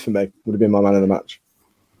Jimenez for me would have been my man of the match.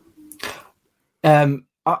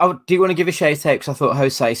 I do want to give a shout out because I thought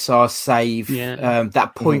Jose Sar's save,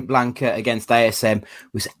 that point blanker against ASM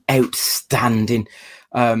was outstanding.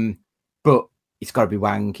 But it's got to be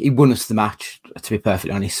Hwang. He won us the match, to be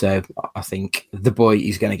perfectly honest. So I think the boy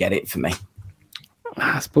is going to get it for me.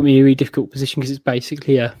 That's put me in a really difficult position because it's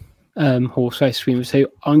basically a horse race between the two.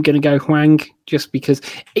 I'm going to go Hwang just because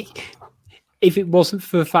if it wasn't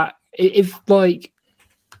for the fact, if like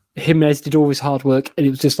Jimenez did all his hard work and it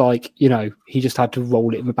was just like, he just had to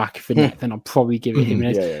roll it in the back of the net, then I'd probably give it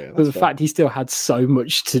Jimenez. But the fact he still had so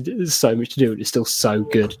much to do and it's still so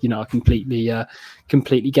good, I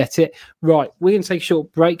completely get it. Right, we're going to take a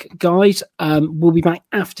short break, guys. We'll be back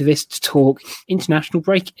after this to talk international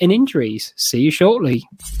break and injuries. See you shortly.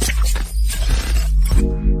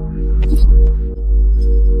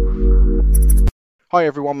 Hi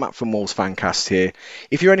everyone, Matt from Wolves Fancast here.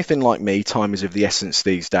 If you're anything like me, time is of the essence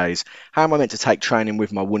these days. How am I meant to take training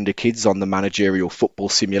with my Wonder Kids on the managerial football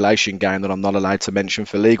simulation game that I'm not allowed to mention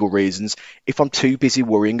for legal reasons if I'm too busy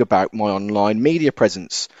worrying about my online media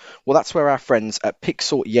presence? Well, that's where our friends at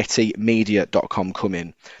pixelyetimedia.com come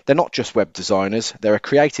in. They're not just web designers, they're a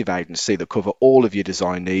creative agency that cover all of your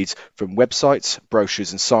design needs, from websites,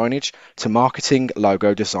 brochures and signage to marketing,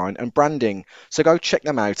 logo design and branding. So go check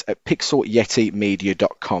them out at pixelyetimedia.com.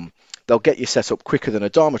 They'll get you set up quicker than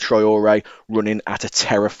Adama Traore running at a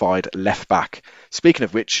terrified left back. Speaking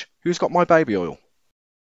of which, who's got my baby oil?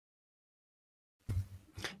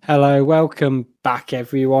 Hello, welcome back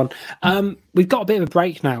everyone. We've got a bit of a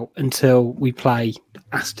break now until we play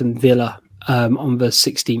Aston Villa on the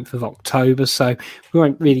 16th of October, so we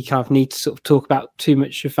won't really kind of need to sort of talk about too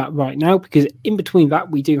much of that right now, because in between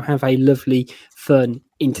that we do have a lovely fun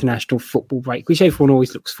international football break, which everyone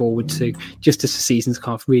always looks forward to, just as the season's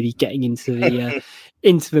kind of really getting into the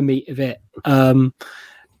into the meat of it.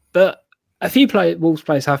 But a few Wolves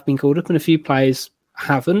players have been called up and a few players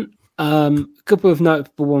haven't. A couple of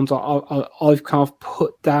notable ones I've kind of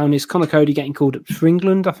put down is Conor Cody getting called up for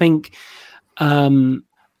England. I think, has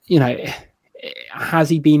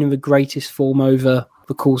he been in the greatest form over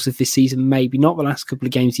the course of this season? Maybe not. The last couple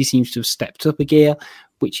of games he seems to have stepped up a gear,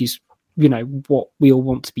 which is what we all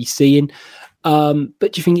want to be seeing. But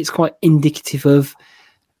do you think it's quite indicative of,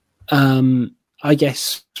 I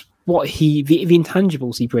guess, what the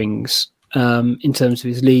intangibles he brings in terms of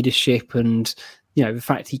his leadership and, the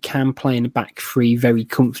fact he can play in a back three very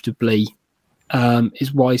comfortably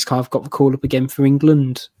is why he's kind of got the call up again for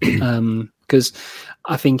England? Because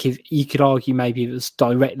I think if you could argue maybe if it was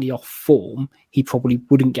directly off form, he probably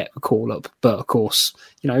wouldn't get the call up. But of course,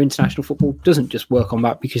 international football doesn't just work on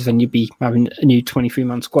that, because then you'd be having a new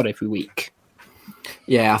 23-man squad every week.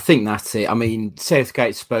 Yeah, I think that's it. I mean,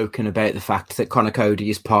 Southgate's spoken about the fact that Conor Cody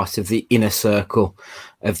is part of the inner circle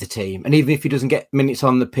of the team. And even if he doesn't get minutes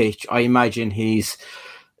on the pitch, I imagine his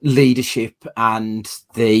leadership and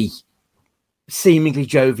the seemingly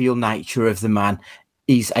jovial nature of the man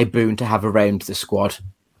is a boon to have around the squad.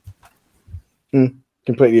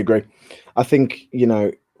 Completely agree. I think,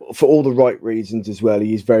 for all the right reasons as well,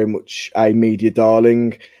 he is very much a media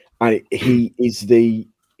darling, and he is the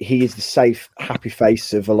safe, happy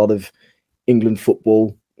face of a lot of England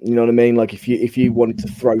football. You know what I mean? Like if you wanted to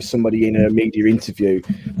throw somebody in a media interview,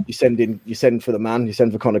 you send for the man, you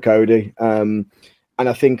send for Conor Cody. And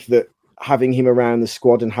I think that having him around the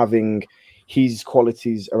squad and having his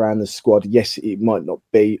qualities around the squad, yes, it might not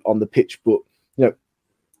be on the pitch, but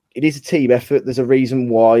it is a team effort. There's a reason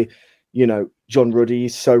why, John Ruddy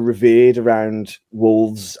is so revered around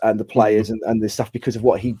Wolves and the players and the stuff, because of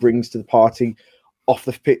what he brings to the party off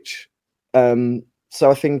the pitch.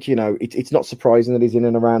 So I think, it's not surprising that he's in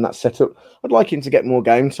and around that setup. I'd like him to get more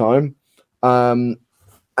game time. And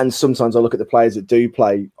sometimes I look at the players that do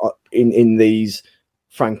play in these,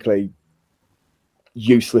 frankly,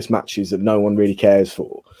 useless matches that no one really cares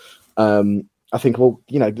for. I think,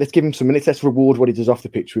 let's give him some minutes. Let's reward what he does off the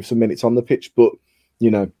pitch with some minutes on the pitch. But,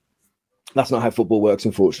 that's not how football works,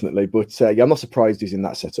 unfortunately. But, I'm not surprised he's in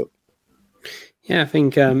that setup. Yeah, I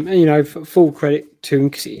think, full credit to him,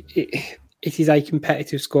 because it is a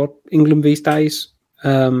competitive squad, England these days.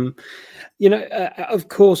 Of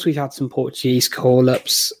course, we've had some Portuguese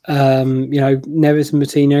call-ups. Neves and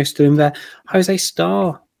Martino still in there. Jose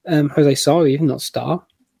Sarr, even not Star,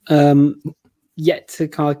 yet to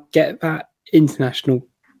kind of get that international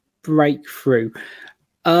breakthrough.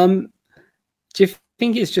 Do you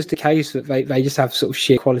think it's just a case that they just have sort of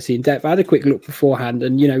sheer quality and depth. I had a quick look beforehand,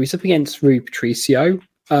 and he's up against Rui Patricio,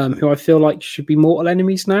 who I feel like should be mortal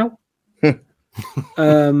enemies now.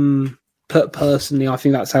 Personally, I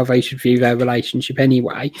think that's how they should view their relationship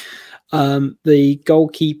anyway. The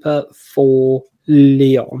goalkeeper for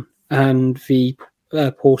Lyon and the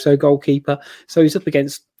Porto goalkeeper, so he's up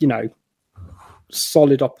against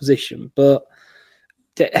solid opposition, but.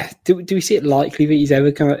 Do we see it likely that he's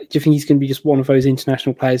ever going to... Do you think he's going to be just one of those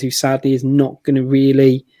international players who sadly is not going to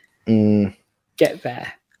really get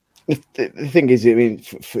there? The thing is, I mean,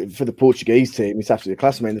 for the Portuguese team, it's absolutely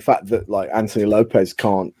class. I mean, the fact that Anthony Lopez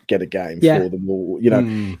can't get a game for them, or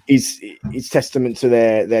is testament to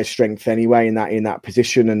their strength anyway in that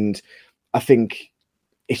position. And I think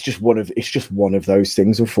it's just one of those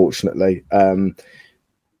things, unfortunately.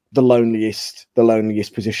 The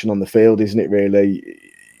loneliest position on the field, isn't it, really?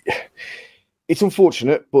 It's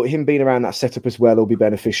unfortunate, but him being around that setup as well will be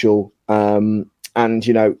beneficial. And,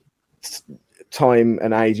 time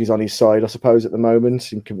and age is on his side, I suppose, at the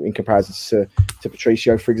moment, in comparison to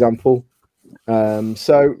Patricio, for example.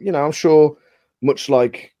 So, I'm sure much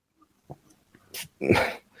like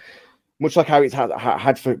how it's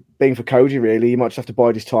had for being for Cody, really, he might just have to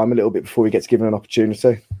bide his time a little bit before he gets given an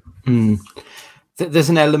opportunity. There's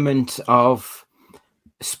an element of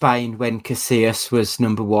Spain when Casillas was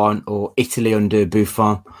number one, or Italy under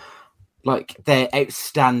Buffon. Like, they're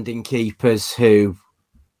outstanding keepers who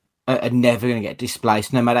are never going to get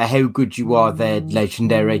displaced. No matter how good you are, they're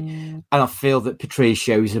legendary. And I feel that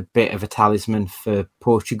Patricio is a bit of a talisman for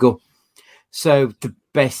Portugal. So the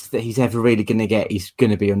best that he's ever really going to get is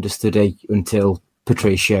going to be understudy until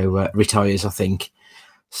Patricio retires, I think.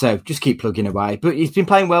 So just keep plugging away. But he's been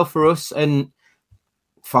playing well for us, and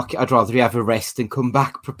fuck it, I'd rather he have a rest and come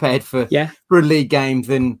back prepared for a league game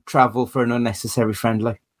than travel for an unnecessary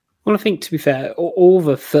friendly. Well, I think, to be fair, all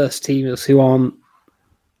the first teamers who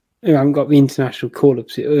haven't got the international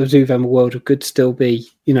call-ups, it'll do them a world of good still be,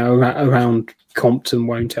 around Compton,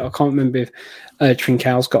 won't it? I can't remember if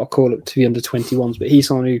Trincão's got a call-up to the under-21s, but he's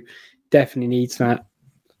someone who definitely needs that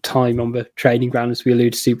time on the training ground, as we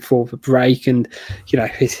alluded to before the break. And,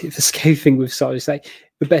 the scary thing we've started to say,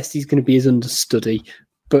 the best he's going to be is understudy.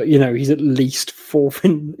 But, he's at least third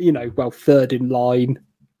in line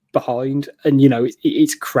behind. And,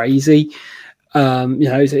 it's crazy.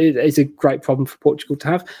 It's a great problem for Portugal to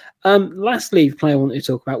have. Lastly, the player I wanted to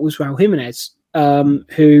talk about was Raul Jimenez,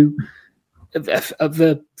 who, of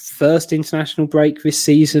the first international break this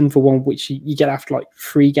season, the one which you get after like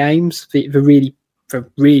 3 games, the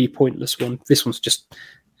really pointless one. This one's just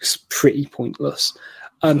pretty pointless.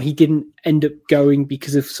 He didn't end up going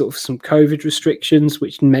because of sort of some COVID restrictions,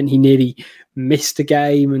 which meant he nearly missed a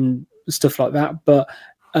game and stuff like that. But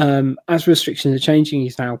as restrictions are changing,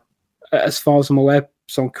 he's now, as far as I'm aware,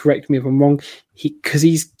 so correct me if I'm wrong, because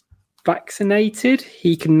he's vaccinated,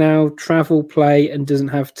 he can now travel, play, and doesn't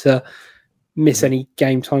have to miss any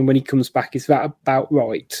game time when he comes back. Is that about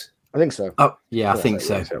right? I think so. Oh, yeah, I think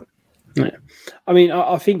so. Yeah. I mean,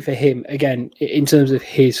 I think for him, again, in terms of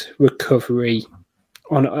his recovery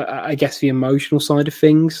on, I guess, the emotional side of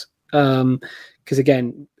things, because,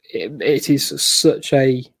 again, it is such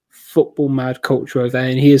a football-mad culture over there,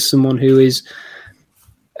 and he is someone who is,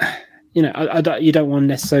 you don't want to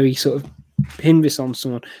necessarily sort of pin this on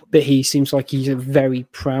someone, but he seems like he's a very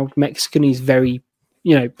proud Mexican. He's very,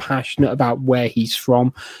 passionate about where he's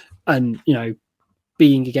from, and,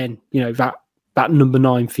 being, again, that number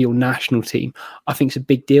 9 for your national team, I think is a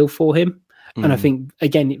big deal for him. And I think,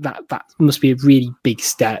 again, that must be a really big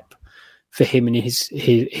step for him in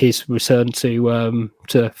his return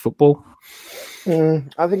to football.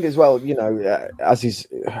 I think as well, as is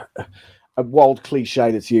a wild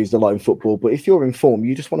cliche that's used a lot in football, but if you're in form,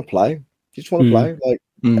 you just want to play. You just want to play.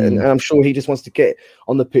 And I'm sure he just wants to get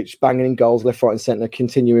on the pitch, banging in goals left, right, and centre,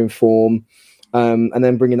 continue in form, and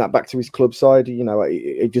then bringing that back to his club side.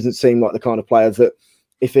 It doesn't seem like the kind of player that,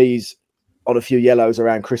 if he's on a few yellows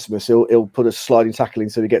around Christmas, he'll put a sliding tackle in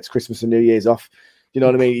so he gets Christmas and New Year's off. You know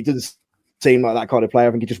what I mean? He doesn't seem like that kind of player.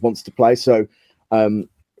 I think he just wants to play. So, I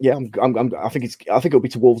think it'll be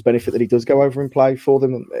to Wolves' benefit that he does go over and play for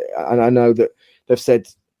them. And I know that they've said,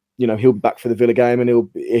 he'll be back for the Villa game, and he'll,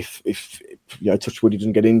 if touch wood, he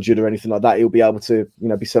doesn't get injured or anything like that, he'll be able to,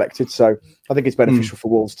 be selected. So I think it's beneficial for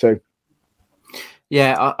Wolves too.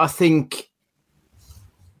 Yeah, I think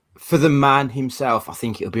for the man himself, I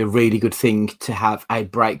think it'll be a really good thing to have a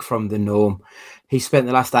break from the norm. He spent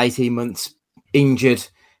the last 18 months injured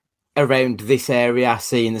around this area,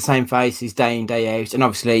 seeing the same faces day in, day out. And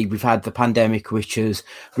obviously we've had the pandemic, which has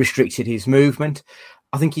restricted his movement.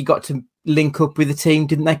 I think he got to link up with the team,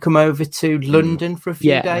 didn't they? Come over to London for a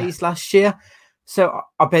few days last year. So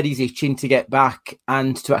I bet he's itching to get back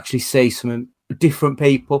and to actually see some different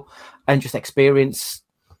people and just experience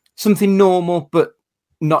something normal, but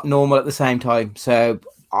not normal at the same time. So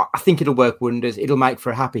I think it'll work wonders. It'll make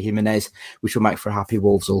for a happy Jimenez, which will make for a happy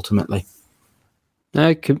Wolves ultimately.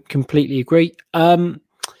 No, completely agree.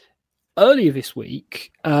 Earlier this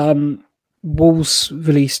week, Wolves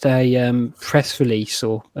released a press release,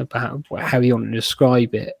 or about how you want to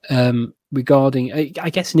describe it, regarding, I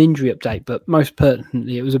guess, an injury update, but most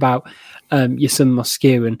pertinently, it was about Yasun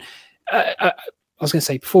Mosquera. And I was going to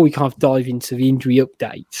say, before we kind of dive into the injury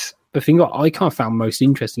updates, the thing that I kind of found most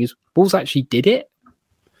interesting is Wolves actually did it.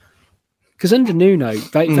 Because under Nuno,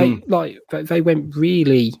 they went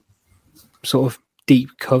really sort of deep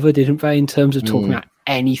cover, didn't they, in terms of talking about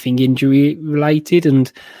anything injury related?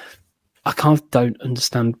 And I kind of don't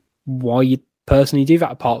understand why you'd personally do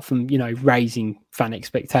that, apart from, raising fan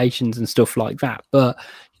expectations and stuff like that. But,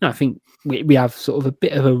 I think we have sort of a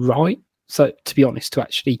bit of a right, so to be honest, to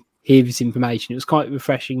actually hear this information. It was quite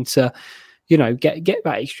refreshing to, get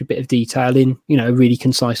that extra bit of detail in, a really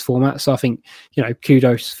concise format. So I think,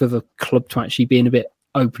 kudos for the club to actually being a bit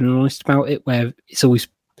open and honest about it, where it's always,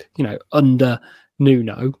 under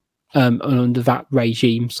Nuno, and under that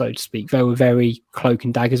regime, so to speak, they were very cloak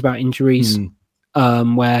and daggers about injuries,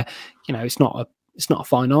 where, it's not a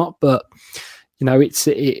fine art, but, it's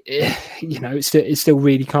still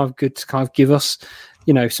really kind of good to kind of give us,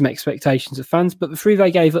 some expectations of fans. But the three they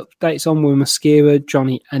gave updates on were Mosquera,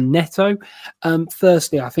 Johnny and Neto.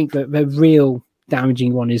 Firstly, I think that the real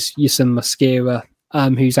damaging one is Yasun Mosquera,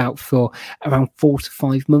 who's out for around 4 to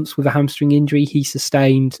 5 months with a hamstring injury he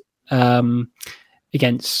sustained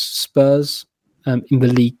against Spurs in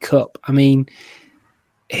the League Cup. I mean,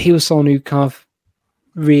 he was someone who kind of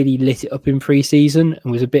really lit it up in pre-season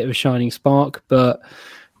and was a bit of a shining spark, but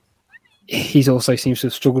he's also seems to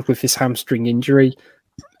have struggled with this hamstring injury.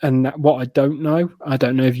 And what I don't know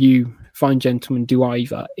if you fine gentlemen do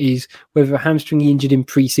either, is whether a hamstring he injured in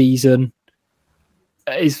pre-season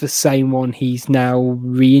is the same one he's now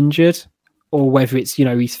re-injured, or whether it's,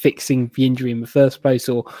 he's fixing the injury in the first place,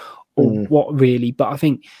 or what really. But I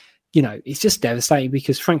think, it's just devastating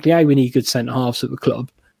because, frankly, A, we need good centre-halves at the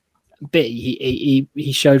club. B,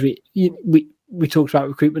 he showed it. We talked about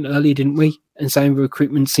recruitment earlier, didn't we? And saying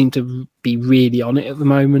recruitment seemed to be really on it at the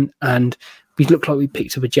moment, and we look like we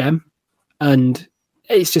picked up a gem. And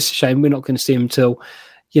it's just a shame we're not going to see him until,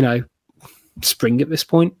 spring at this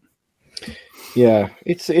point. Yeah,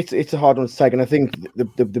 it's a hard one to take, and I think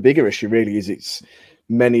the bigger issue really is it's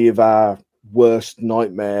many of our worst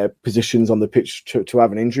nightmare positions on the pitch to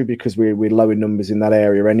have an injury, because we're low in numbers in that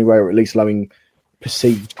area anyway, or at least low in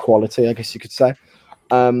perceived quality, I guess you could say.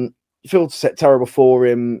 You feel terrible for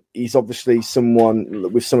him. He's obviously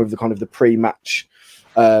someone with some of the kind of the pre-match,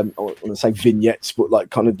 I want to say vignettes, but like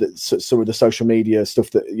kind of some of the social media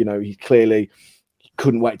stuff that, he clearly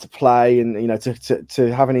couldn't wait to play, and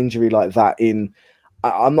to have an injury like that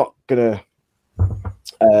I'm not gonna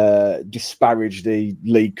disparage the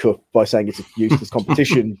League Cup by saying it's a useless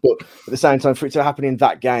competition, but at the same time, for it to happen in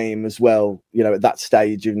that game as well, at that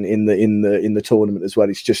stage in the tournament as well,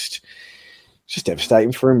 it's just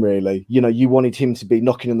devastating for him, really. You wanted him to be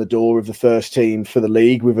knocking on the door of the first team for the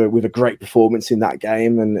league with a great performance in that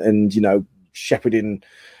game, and shepherding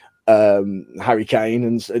Harry Kane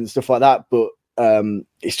and stuff like that. But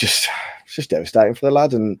it's just devastating for the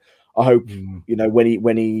lad, and I hope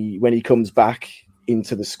when he comes back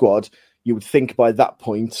into the squad, you would think by that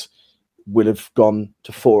point we'll have gone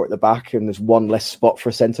to 4 at the back, and there's one less spot for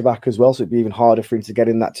a centre back as well, so it'd be even harder for him to get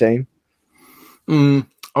in that team.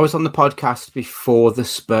 I was on the podcast before the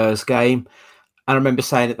Spurs game, and I remember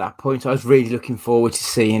saying at that point I was really looking forward to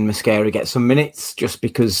seeing Mosquera get some minutes, just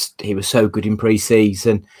because he was so good in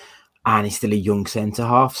pre-season and he's still a young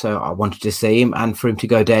centre-half, so I wanted to see him, and for him to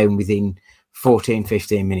go down within 14,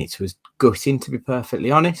 15 minutes was gutting, to be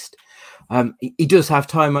perfectly honest. He does have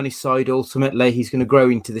time on his side ultimately. He's going to grow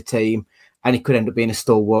into the team, and he could end up being a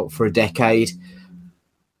stalwart for a decade.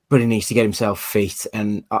 But he needs to get himself fit.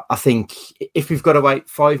 And I think if we've got to wait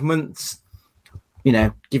 5 months,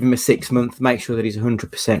 give him a 6 month, make sure that he's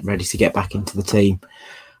 100% ready to get back into the team.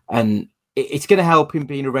 And it's going to help him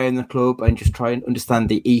being around the club and just try and understand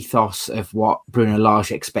the ethos of what Bruno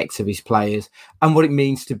Lage expects of his players and what it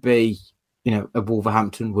means to be, a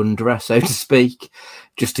Wolverhampton wanderer, so to speak,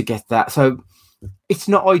 just to get that. So it's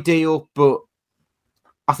not ideal, but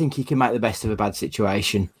I think he can make the best of a bad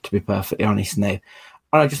situation, to be perfectly honest now.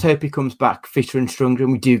 And I just hope he comes back fitter and stronger,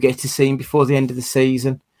 and we do get to see him before the end of the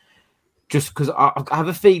season. just because I have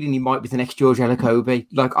a feeling he might be the next George Elokobi.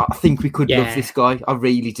 Like, I think we could love this guy. I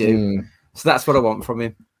really do. So that's what I want from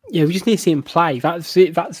him. Yeah, we just need to see him play. That's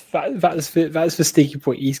it. That's the sticky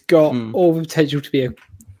point. He's got all the potential to be a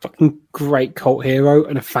fucking great cult hero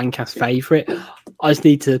and a fan cast favourite. I just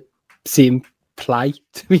need to see him play,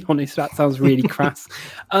 to be honest. That sounds really crass.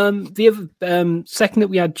 The other second that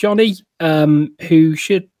we had Johnny, who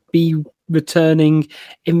should be returning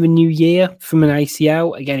in the new year from an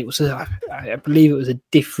ACL. Again, it was I believe it was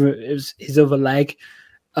his other leg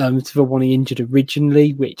to the one he injured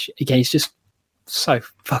originally, which again is just so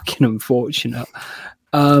fucking unfortunate.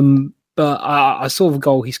 But I saw the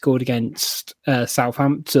goal he scored against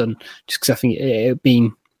Southampton, just because I think it had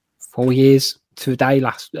been 4 years to a day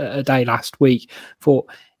last week. Thought,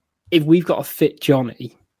 if we've got a fit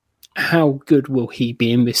Johnny, how good will he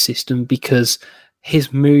be in this system? Because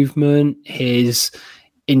his movement, his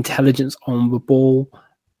intelligence on the ball,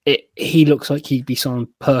 he looks like he'd be someone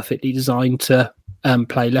perfectly designed to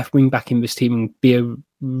play left wing back in this team and be a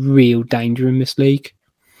real danger in this league.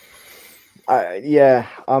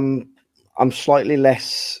 I'm slightly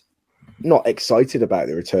less not excited about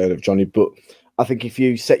the return of Johnny, but I think if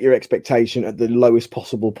you set your expectation at the lowest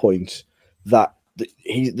possible point, that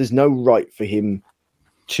there's no right for him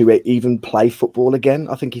to even play football again.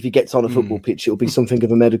 I think if he gets on a football pitch, it'll be something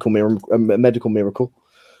of a medical miracle.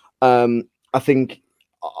 I think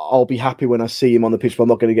I'll be happy when I see him on the pitch, but I'm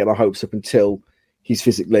not going to get my hopes up until he's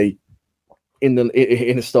physically in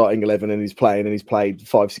a starting 11 and he's played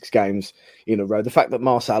 5-6 games in a row. The fact that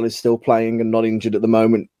Marcel is still playing and not injured at the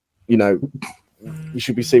moment, you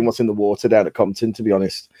should be seeing what's in the water down at Compton, to be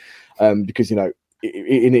honest, because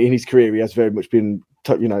in his career he has very much been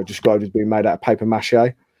described as being made out of paper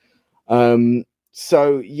mache.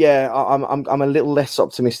 So yeah, I'm a little less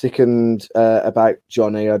optimistic and about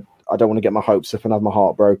Johnny. I don't want to get my hopes up and have my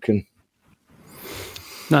heart broken.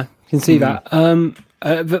 No, I can see that.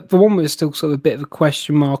 The one we're still sort of a bit of a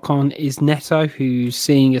question mark on is Neto, who's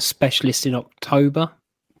seeing a specialist in October.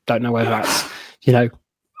 Don't know whether that's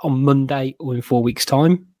on Monday or in 4 weeks'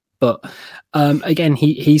 time. But again,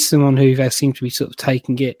 he's someone who they seem to be sort of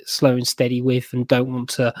taking it slow and steady with, and don't want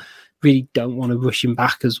to rush him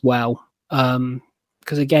back as well.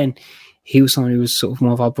 Because again, he was someone who was sort of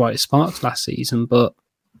one of our brightest sparks last season, but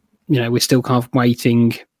we're still kind of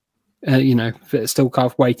waiting. Still kind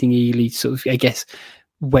of waiting eagerly, sort of, I guess,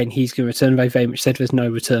 when he's going to return. They very much said there's no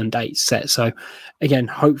return date set. So again,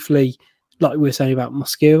 hopefully, like we were saying about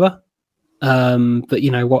Mosquera, but you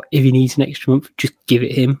know what? If he needs an extra month, just give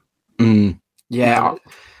it him. Yeah,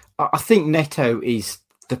 I think Neto is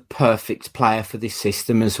the perfect player for this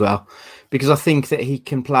system as well, because I think that he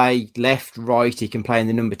can play left, right. He can play in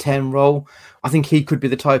the number 10 role. I think he could be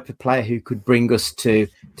the type of player who could bring us to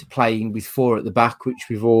playing with 4 at the back, which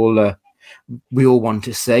we all want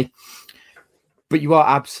to see. But you are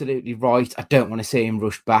absolutely right. I don't want to see him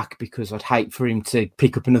rushed back, because I'd hate for him to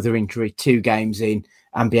pick up another injury 2 games in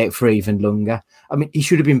and be out for even longer. I mean, he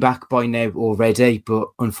should have been back by now already, but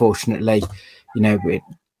unfortunately,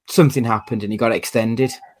 something happened and he got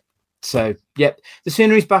extended. So, yep, the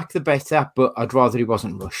sooner he's back, the better, but I'd rather he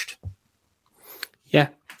wasn't rushed. Yeah,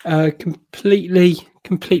 completely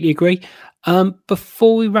agree.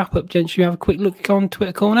 Before we wrap up, gents, you have a quick look on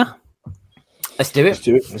Twitter Corner? Let's do it.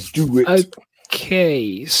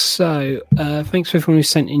 Okay, so thanks for everyone who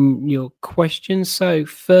sent in your questions. So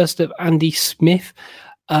first up, Andy Smith.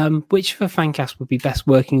 Which of the fancast would be best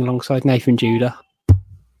working alongside Nathan Judah?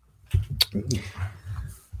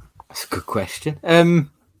 That's a good question.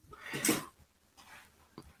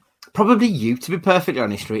 Probably you, to be perfectly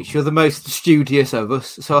honest, Rich. You're the most studious of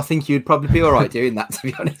us, so I think you'd probably be all right doing that, to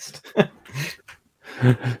be honest.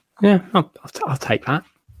 Yeah, I'll take that.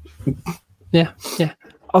 Yeah. I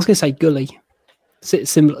was going to say Gully.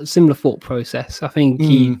 Similar thought process. I think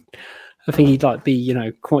he'd like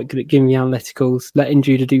be, quite good at giving the analyticals, letting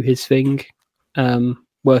Judah do his thing,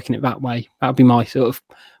 working it that way. That'd be my sort of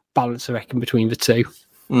balance, I reckon, between the two.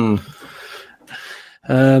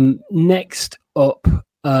 Next up,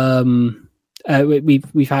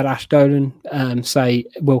 we've had Ash Dolan say,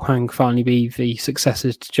 will Hwang finally be the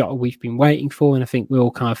successor to Jota we've been waiting for? And I think we're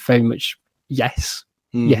all kind of very much yes,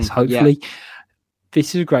 hopefully. Yeah.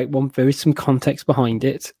 This is a great one. There is some context behind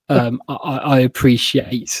it. I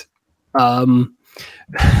appreciate.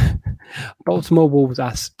 Baltimore Wolves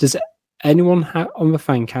asked, does anyone on the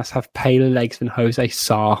fancast have paler legs than Jose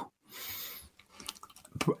Sarr?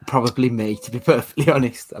 Probably me, to be perfectly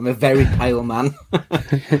honest. I'm a very pale man.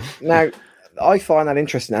 Now, I find that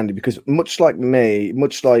interesting, Andy, because much like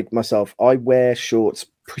myself, I wear shorts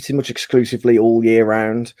pretty much exclusively all year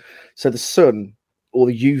round. So the sun or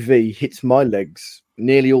the UV hits my legs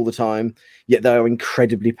nearly all the time, yet they are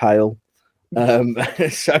incredibly pale.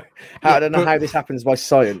 So I don't know how this happens by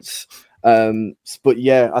science. But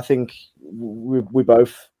yeah, I think we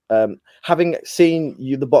both, having seen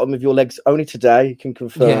the bottom of your legs only today, can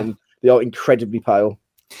confirm they are incredibly pale.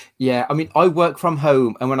 Yeah, I mean, I work from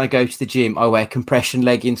home, and when I go to the gym, I wear compression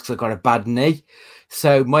leggings because I've got a bad knee.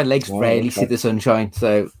 So my legs rarely see the sunshine.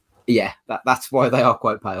 So yeah, that's why they are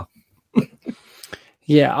quite pale.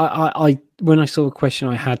 Yeah, I when I saw the question,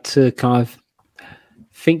 I had to kind of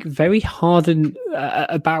think very hard and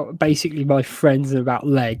about basically my friends and about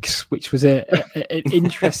legs, which was an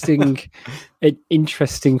interesting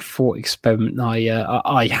thought experiment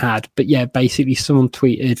I had. But yeah, basically someone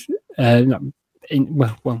tweeted,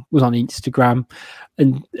 was on Instagram,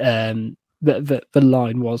 and the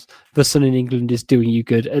line was, "The sun in England is doing you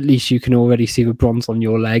good. At least you can already see the bronze on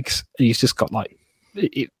your legs." And he's just got like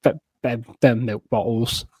bare milk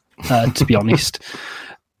bottles, to be honest.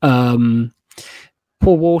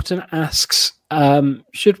 Paul Wharton asks, who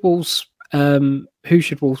should Wolves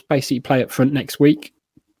basically play up front next week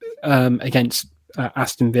against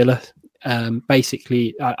Aston Villa?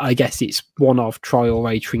 Basically, I guess it's one of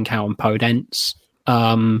Traoré, Trincao and Podence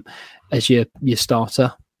as your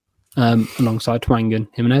starter alongside Hwang and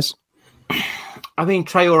Jimenez. I mean,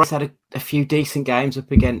 Traoré's had a few decent games up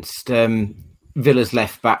against Villa's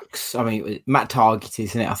left backs. I mean, Matt Target,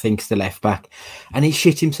 isn't it? I think is the left back, and he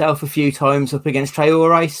shit himself a few times up against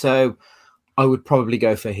Traoré. So I would probably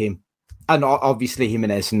go for him, and obviously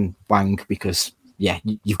Jimenez and Hwang, because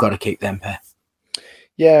you've got to keep them pair.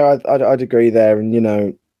 Yeah, I'd agree there,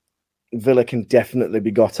 and Villa can definitely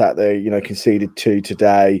be got at. They conceded 2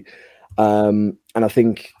 today, and I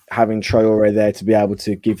think having Traoré there to be able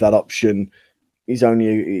to give that option is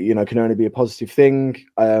only can only be a positive thing.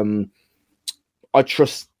 I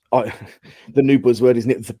trust the new buzzword,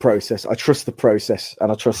 isn't it? The process. I trust the process,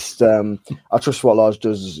 and I trust what Lars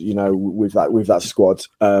does. With that squad,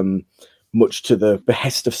 much to the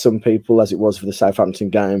behest of some people, as it was for the Southampton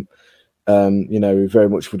game. We very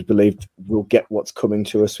much would have believed we'll get what's coming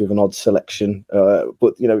to us with an odd selection,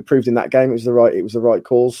 but it proved in that game it was the right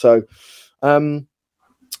call. So, Traoré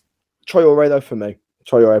though for me,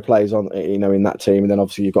 Traoré plays on in that team, and then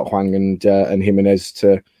obviously you've got Hwang and Jimenez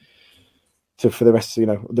to for the rest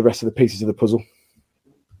of the pieces of the puzzle.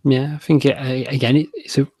 Yeah, I think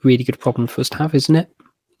it's a really good problem for us to have, isn't it?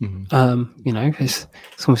 Mm-hmm. It's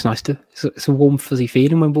almost nice it's a warm fuzzy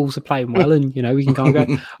feeling when Wolves are playing well, and we can kind of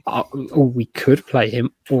go, we could play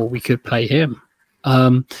him, or we could play him.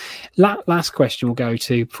 Last question we'll go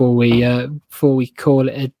to before we call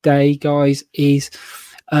it a day, guys, is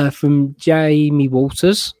from Jamie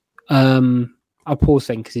Walters. I'll pause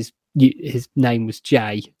then because his name was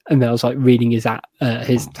Jay, and then I was like reading his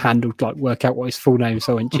handle to like work out what his full name,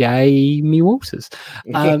 so I went Jamie Walters.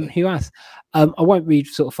 Who asked? I won't read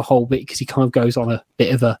sort of the whole bit because he kind of goes on a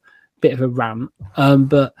bit of a rant.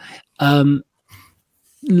 But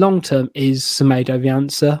long term, is Semedo the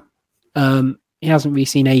answer? He hasn't really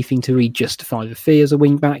seen anything to really justify the fee as a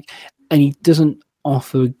wing back, and he doesn't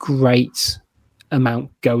offer a great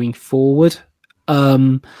amount going forward.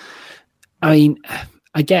 I mean,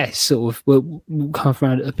 I guess sort of we'll kind of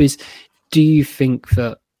round it up. Do you think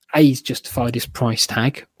that A, he's justified his price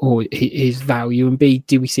tag or his value, and B,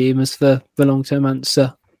 do we see him as the long-term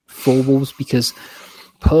answer for Wolves? Because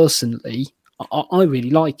personally, I really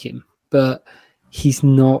like him, but he's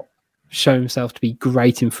not shown himself to be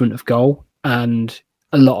great in front of goal, and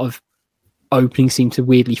a lot of openings seem to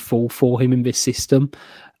weirdly fall for him in this system.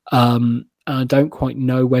 And I don't quite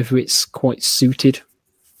know whether it's quite suited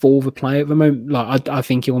for the player at the moment. Like I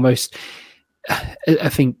think I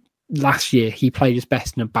think last year he played his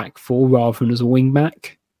best in a back four rather than as a wing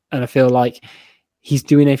back, and I feel like he's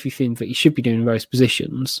doing everything that he should be doing in those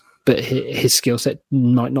positions, but his skill set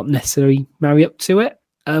might not necessarily marry up to it.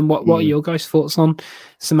 What are your guys' thoughts on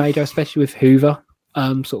Semedo, especially with Hoover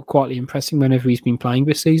sort of quietly impressing whenever he's been playing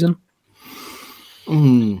this season?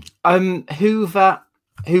 Hoover's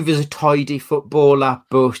a tidy footballer,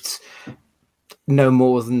 but no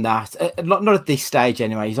more than that. Not at this stage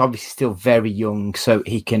anyway. He's obviously still very young, so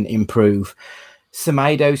he can improve.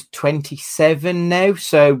 Semedo's 27 now,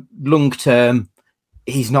 so long term,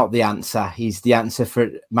 he's not the answer. He's the answer for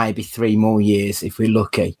maybe 3 more years if we're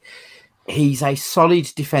lucky. He's a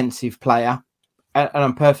solid defensive player, and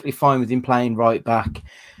I'm perfectly fine with him playing right back.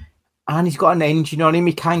 And he's got an engine on him.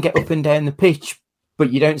 He can get up and down the pitch,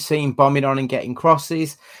 but you don't see him bombing on and getting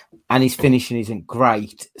crosses, and his finishing isn't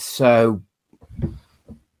great. So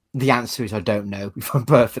the answer is I don't know, if I'm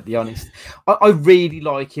perfectly honest. I really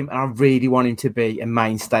like him, and I really want him to be a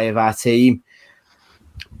mainstay of our team.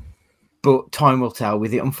 but time will tell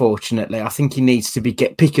with it, unfortunately. I think he needs to be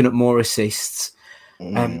picking up more assists,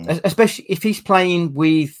 especially if he's playing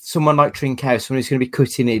with someone like Trincao, someone who's going to be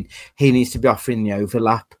cutting in. He needs to be offering the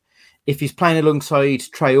overlap. If he's playing alongside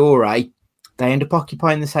Traore, they end up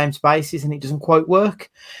occupying the same spaces and it doesn't quite work.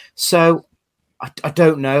 So I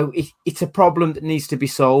don't know. It's a problem that needs to be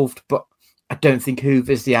solved, but I don't think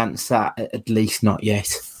Hoover's the answer, at least not yet.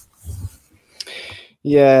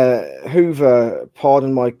 Yeah, Hoover,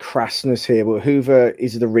 pardon my crassness here, but Hoover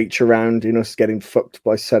is the reach around in us getting fucked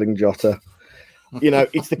by selling Jota.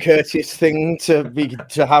 It's the courteous thing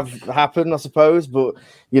to have happen, I suppose, but,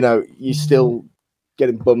 you're still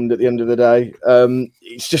getting bummed at the end of the day.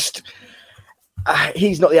 It's just...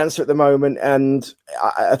 he's not the answer at the moment, and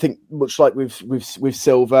I think much like with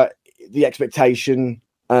Silva, the expectation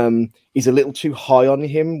is a little too high on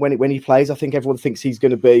him when he plays. I think everyone thinks he's going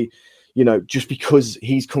to be, just because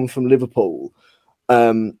he's come from Liverpool,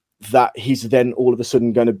 that he's then all of a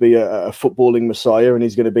sudden going to be a footballing messiah and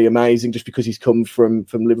he's going to be amazing just because he's come from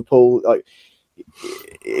Liverpool. Like,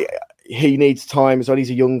 he needs time as well. He's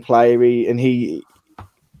a young player,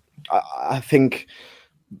 I think.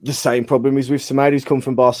 The same problem is with Semedo, who's come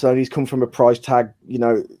from Barcelona. He's come from a price tag,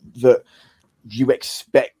 that you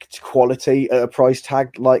expect quality at a price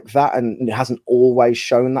tag like that, and it hasn't always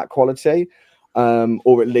shown that quality,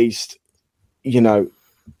 or at least, he's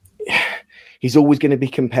always going to be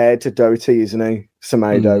compared to Doty, isn't he,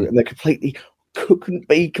 Semedo? And they couldn't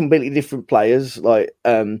be completely different players.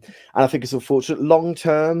 And I think it's unfortunate.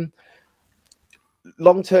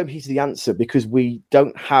 Long term, he's the answer because we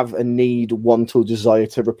don't have a need, want, or desire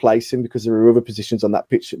to replace him because there are other positions on that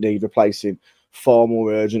pitch that need replacing far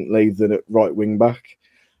more urgently than at right wing back.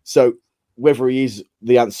 So whether he is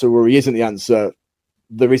the answer or he isn't the answer,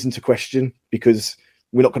 there isn't a question because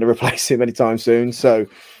we're not going to replace him anytime soon. So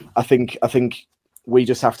I think we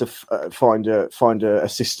just have to find a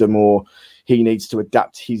system, or he needs to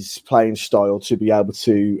adapt his playing style to be able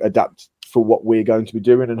to adapt for what we're going to be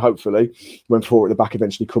doing, and hopefully when Four at the back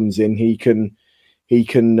eventually comes in, he can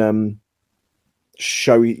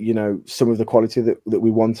show some of the quality that we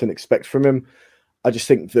want and expect from him. I just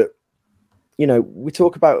think that people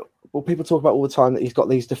talk about all the time that he's got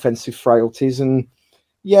these defensive frailties, and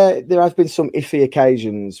yeah, there have been some iffy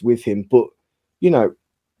occasions with him, but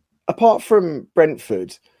apart from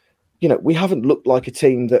Brentford, we haven't looked like a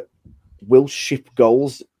team that will ship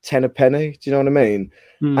goals 10 a penny. Do you know what I mean?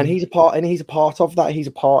 And he's a part of that. He's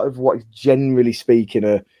a part of what is, generally speaking,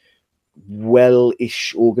 a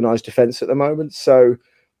well-ish organised defence at the moment. So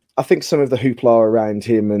I think some of the hoopla around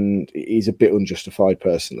him and is a bit unjustified,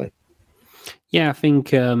 personally. Yeah, I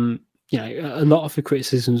think a lot of the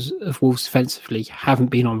criticisms of Wolves defensively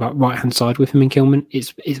haven't been on that right-hand side with him and Kilman.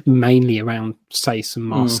 It's mainly around Sace and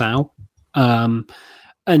Marcel.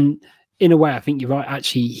 And in a way, I think you're right.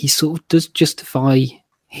 Actually, he sort of does justify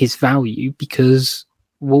his value because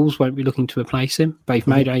Wolves won't be looking to replace him. They've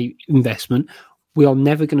made a investment. We are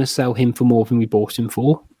never going to sell him for more than we bought him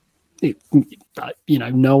for.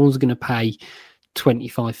 No one's going to pay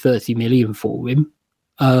 25, 30 million for him.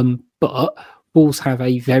 But Wolves have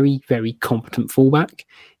a very, very competent fullback.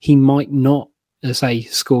 He might not,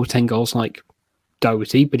 score 10 goals like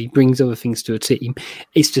Doherty, but he brings other things to a team.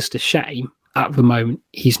 It's just a shame at the moment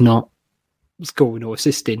he's not scoring or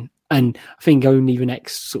assisting. And I think only the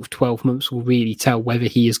next sort of 12 months will really tell whether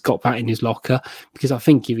he has got that in his locker. Because I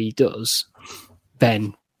think if he does,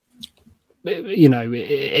 then,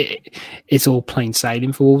 it's all plain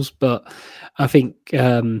sailing for Wolves. But I think,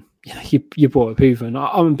 you brought up Hoover, and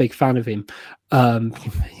I'm a big fan of him.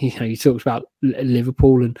 You talked about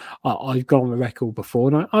Liverpool, and I've gone on the record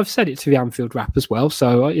before, and I've said it to the Anfield Wrap as well.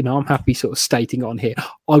 So, I'm happy sort of stating on here,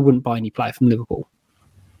 I wouldn't buy any player from Liverpool.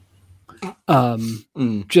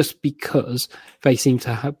 Just because they seem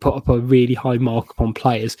to have put up a really high mark upon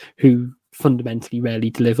players who fundamentally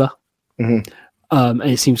rarely deliver. And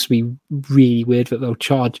it seems to be really weird that they'll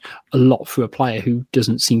charge a lot for a player who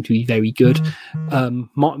doesn't seem to be very good.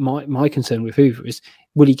 My concern with Hoover is,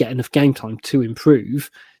 will he get enough game time to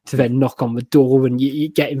improve to then knock on the door and you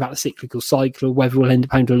get him that cyclical cycle, or whether we'll end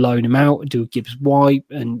up having to loan him out and do a Gibbs wipe,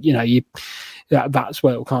 and that's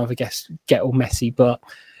where it'll kind of, I guess, get all messy. But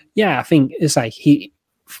yeah, I think he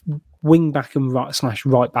wing back and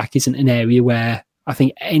right back isn't an area where I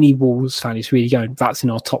think any Wolves fan is really going, that's in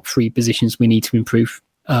our top 3 positions we need to improve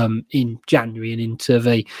in January and into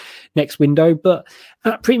the next window. But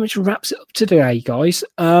that pretty much wraps it up today, guys.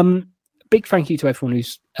 Big thank you to everyone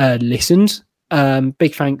who's listened.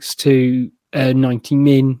 Big thanks to 90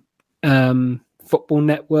 Min Football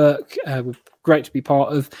Network. Great to be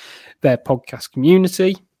part of their podcast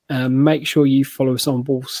community. Make sure you follow us on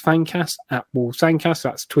Wolves Fancast at Wolves Fancast.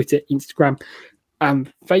 That's Twitter, Instagram,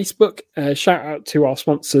 and Facebook. Shout out to our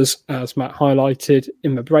sponsors, as Matt highlighted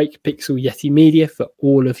in the break, Pixel Yeti Media, for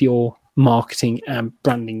all of your marketing and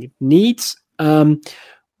branding needs.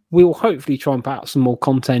 We'll hopefully try and put out some more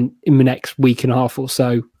content in the next week and a half or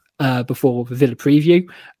so before the Villa preview.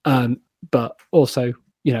 But also,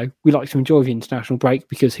 we like to enjoy the international break,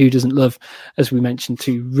 because who doesn't love, as we mentioned,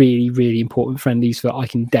 two really, really important friendlies that I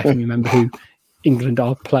can definitely remember who England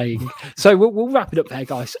are playing. So we'll wrap it up there,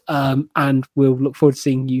 guys. And we'll look forward to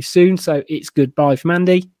seeing you soon. So it's goodbye from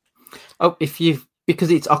Andy. Oh,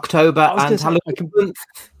 because it's October and Halloween,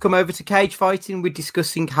 come over to Cage Fighting. We're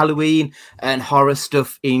discussing Halloween and horror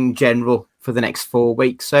stuff in general for the next 4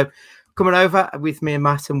 weeks. So coming over with me and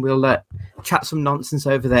Matt, and we'll chat some nonsense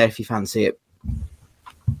over there if you fancy it.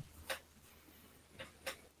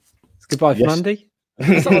 Goodbye from Andy.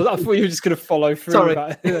 I thought you were just going to follow through.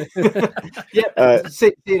 Sorry.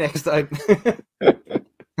 See you next time.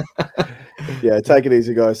 Yeah, take it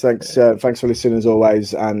easy, guys. Thanks for listening as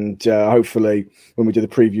always. And hopefully when we do the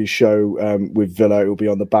preview show with Villa, it will be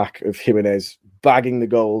on the back of Jimenez bagging the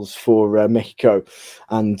goals for Mexico.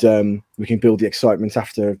 And we can build the excitement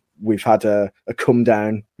after we've had a come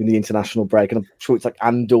down in the international break. And I'm sure it's like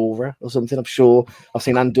Andorra or something. I'm sure I've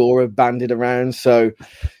seen Andorra banded around. So,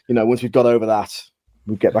 once we've got over that,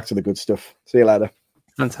 we'll get back to the good stuff. See you later.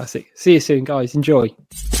 Fantastic. See you soon, guys. Enjoy.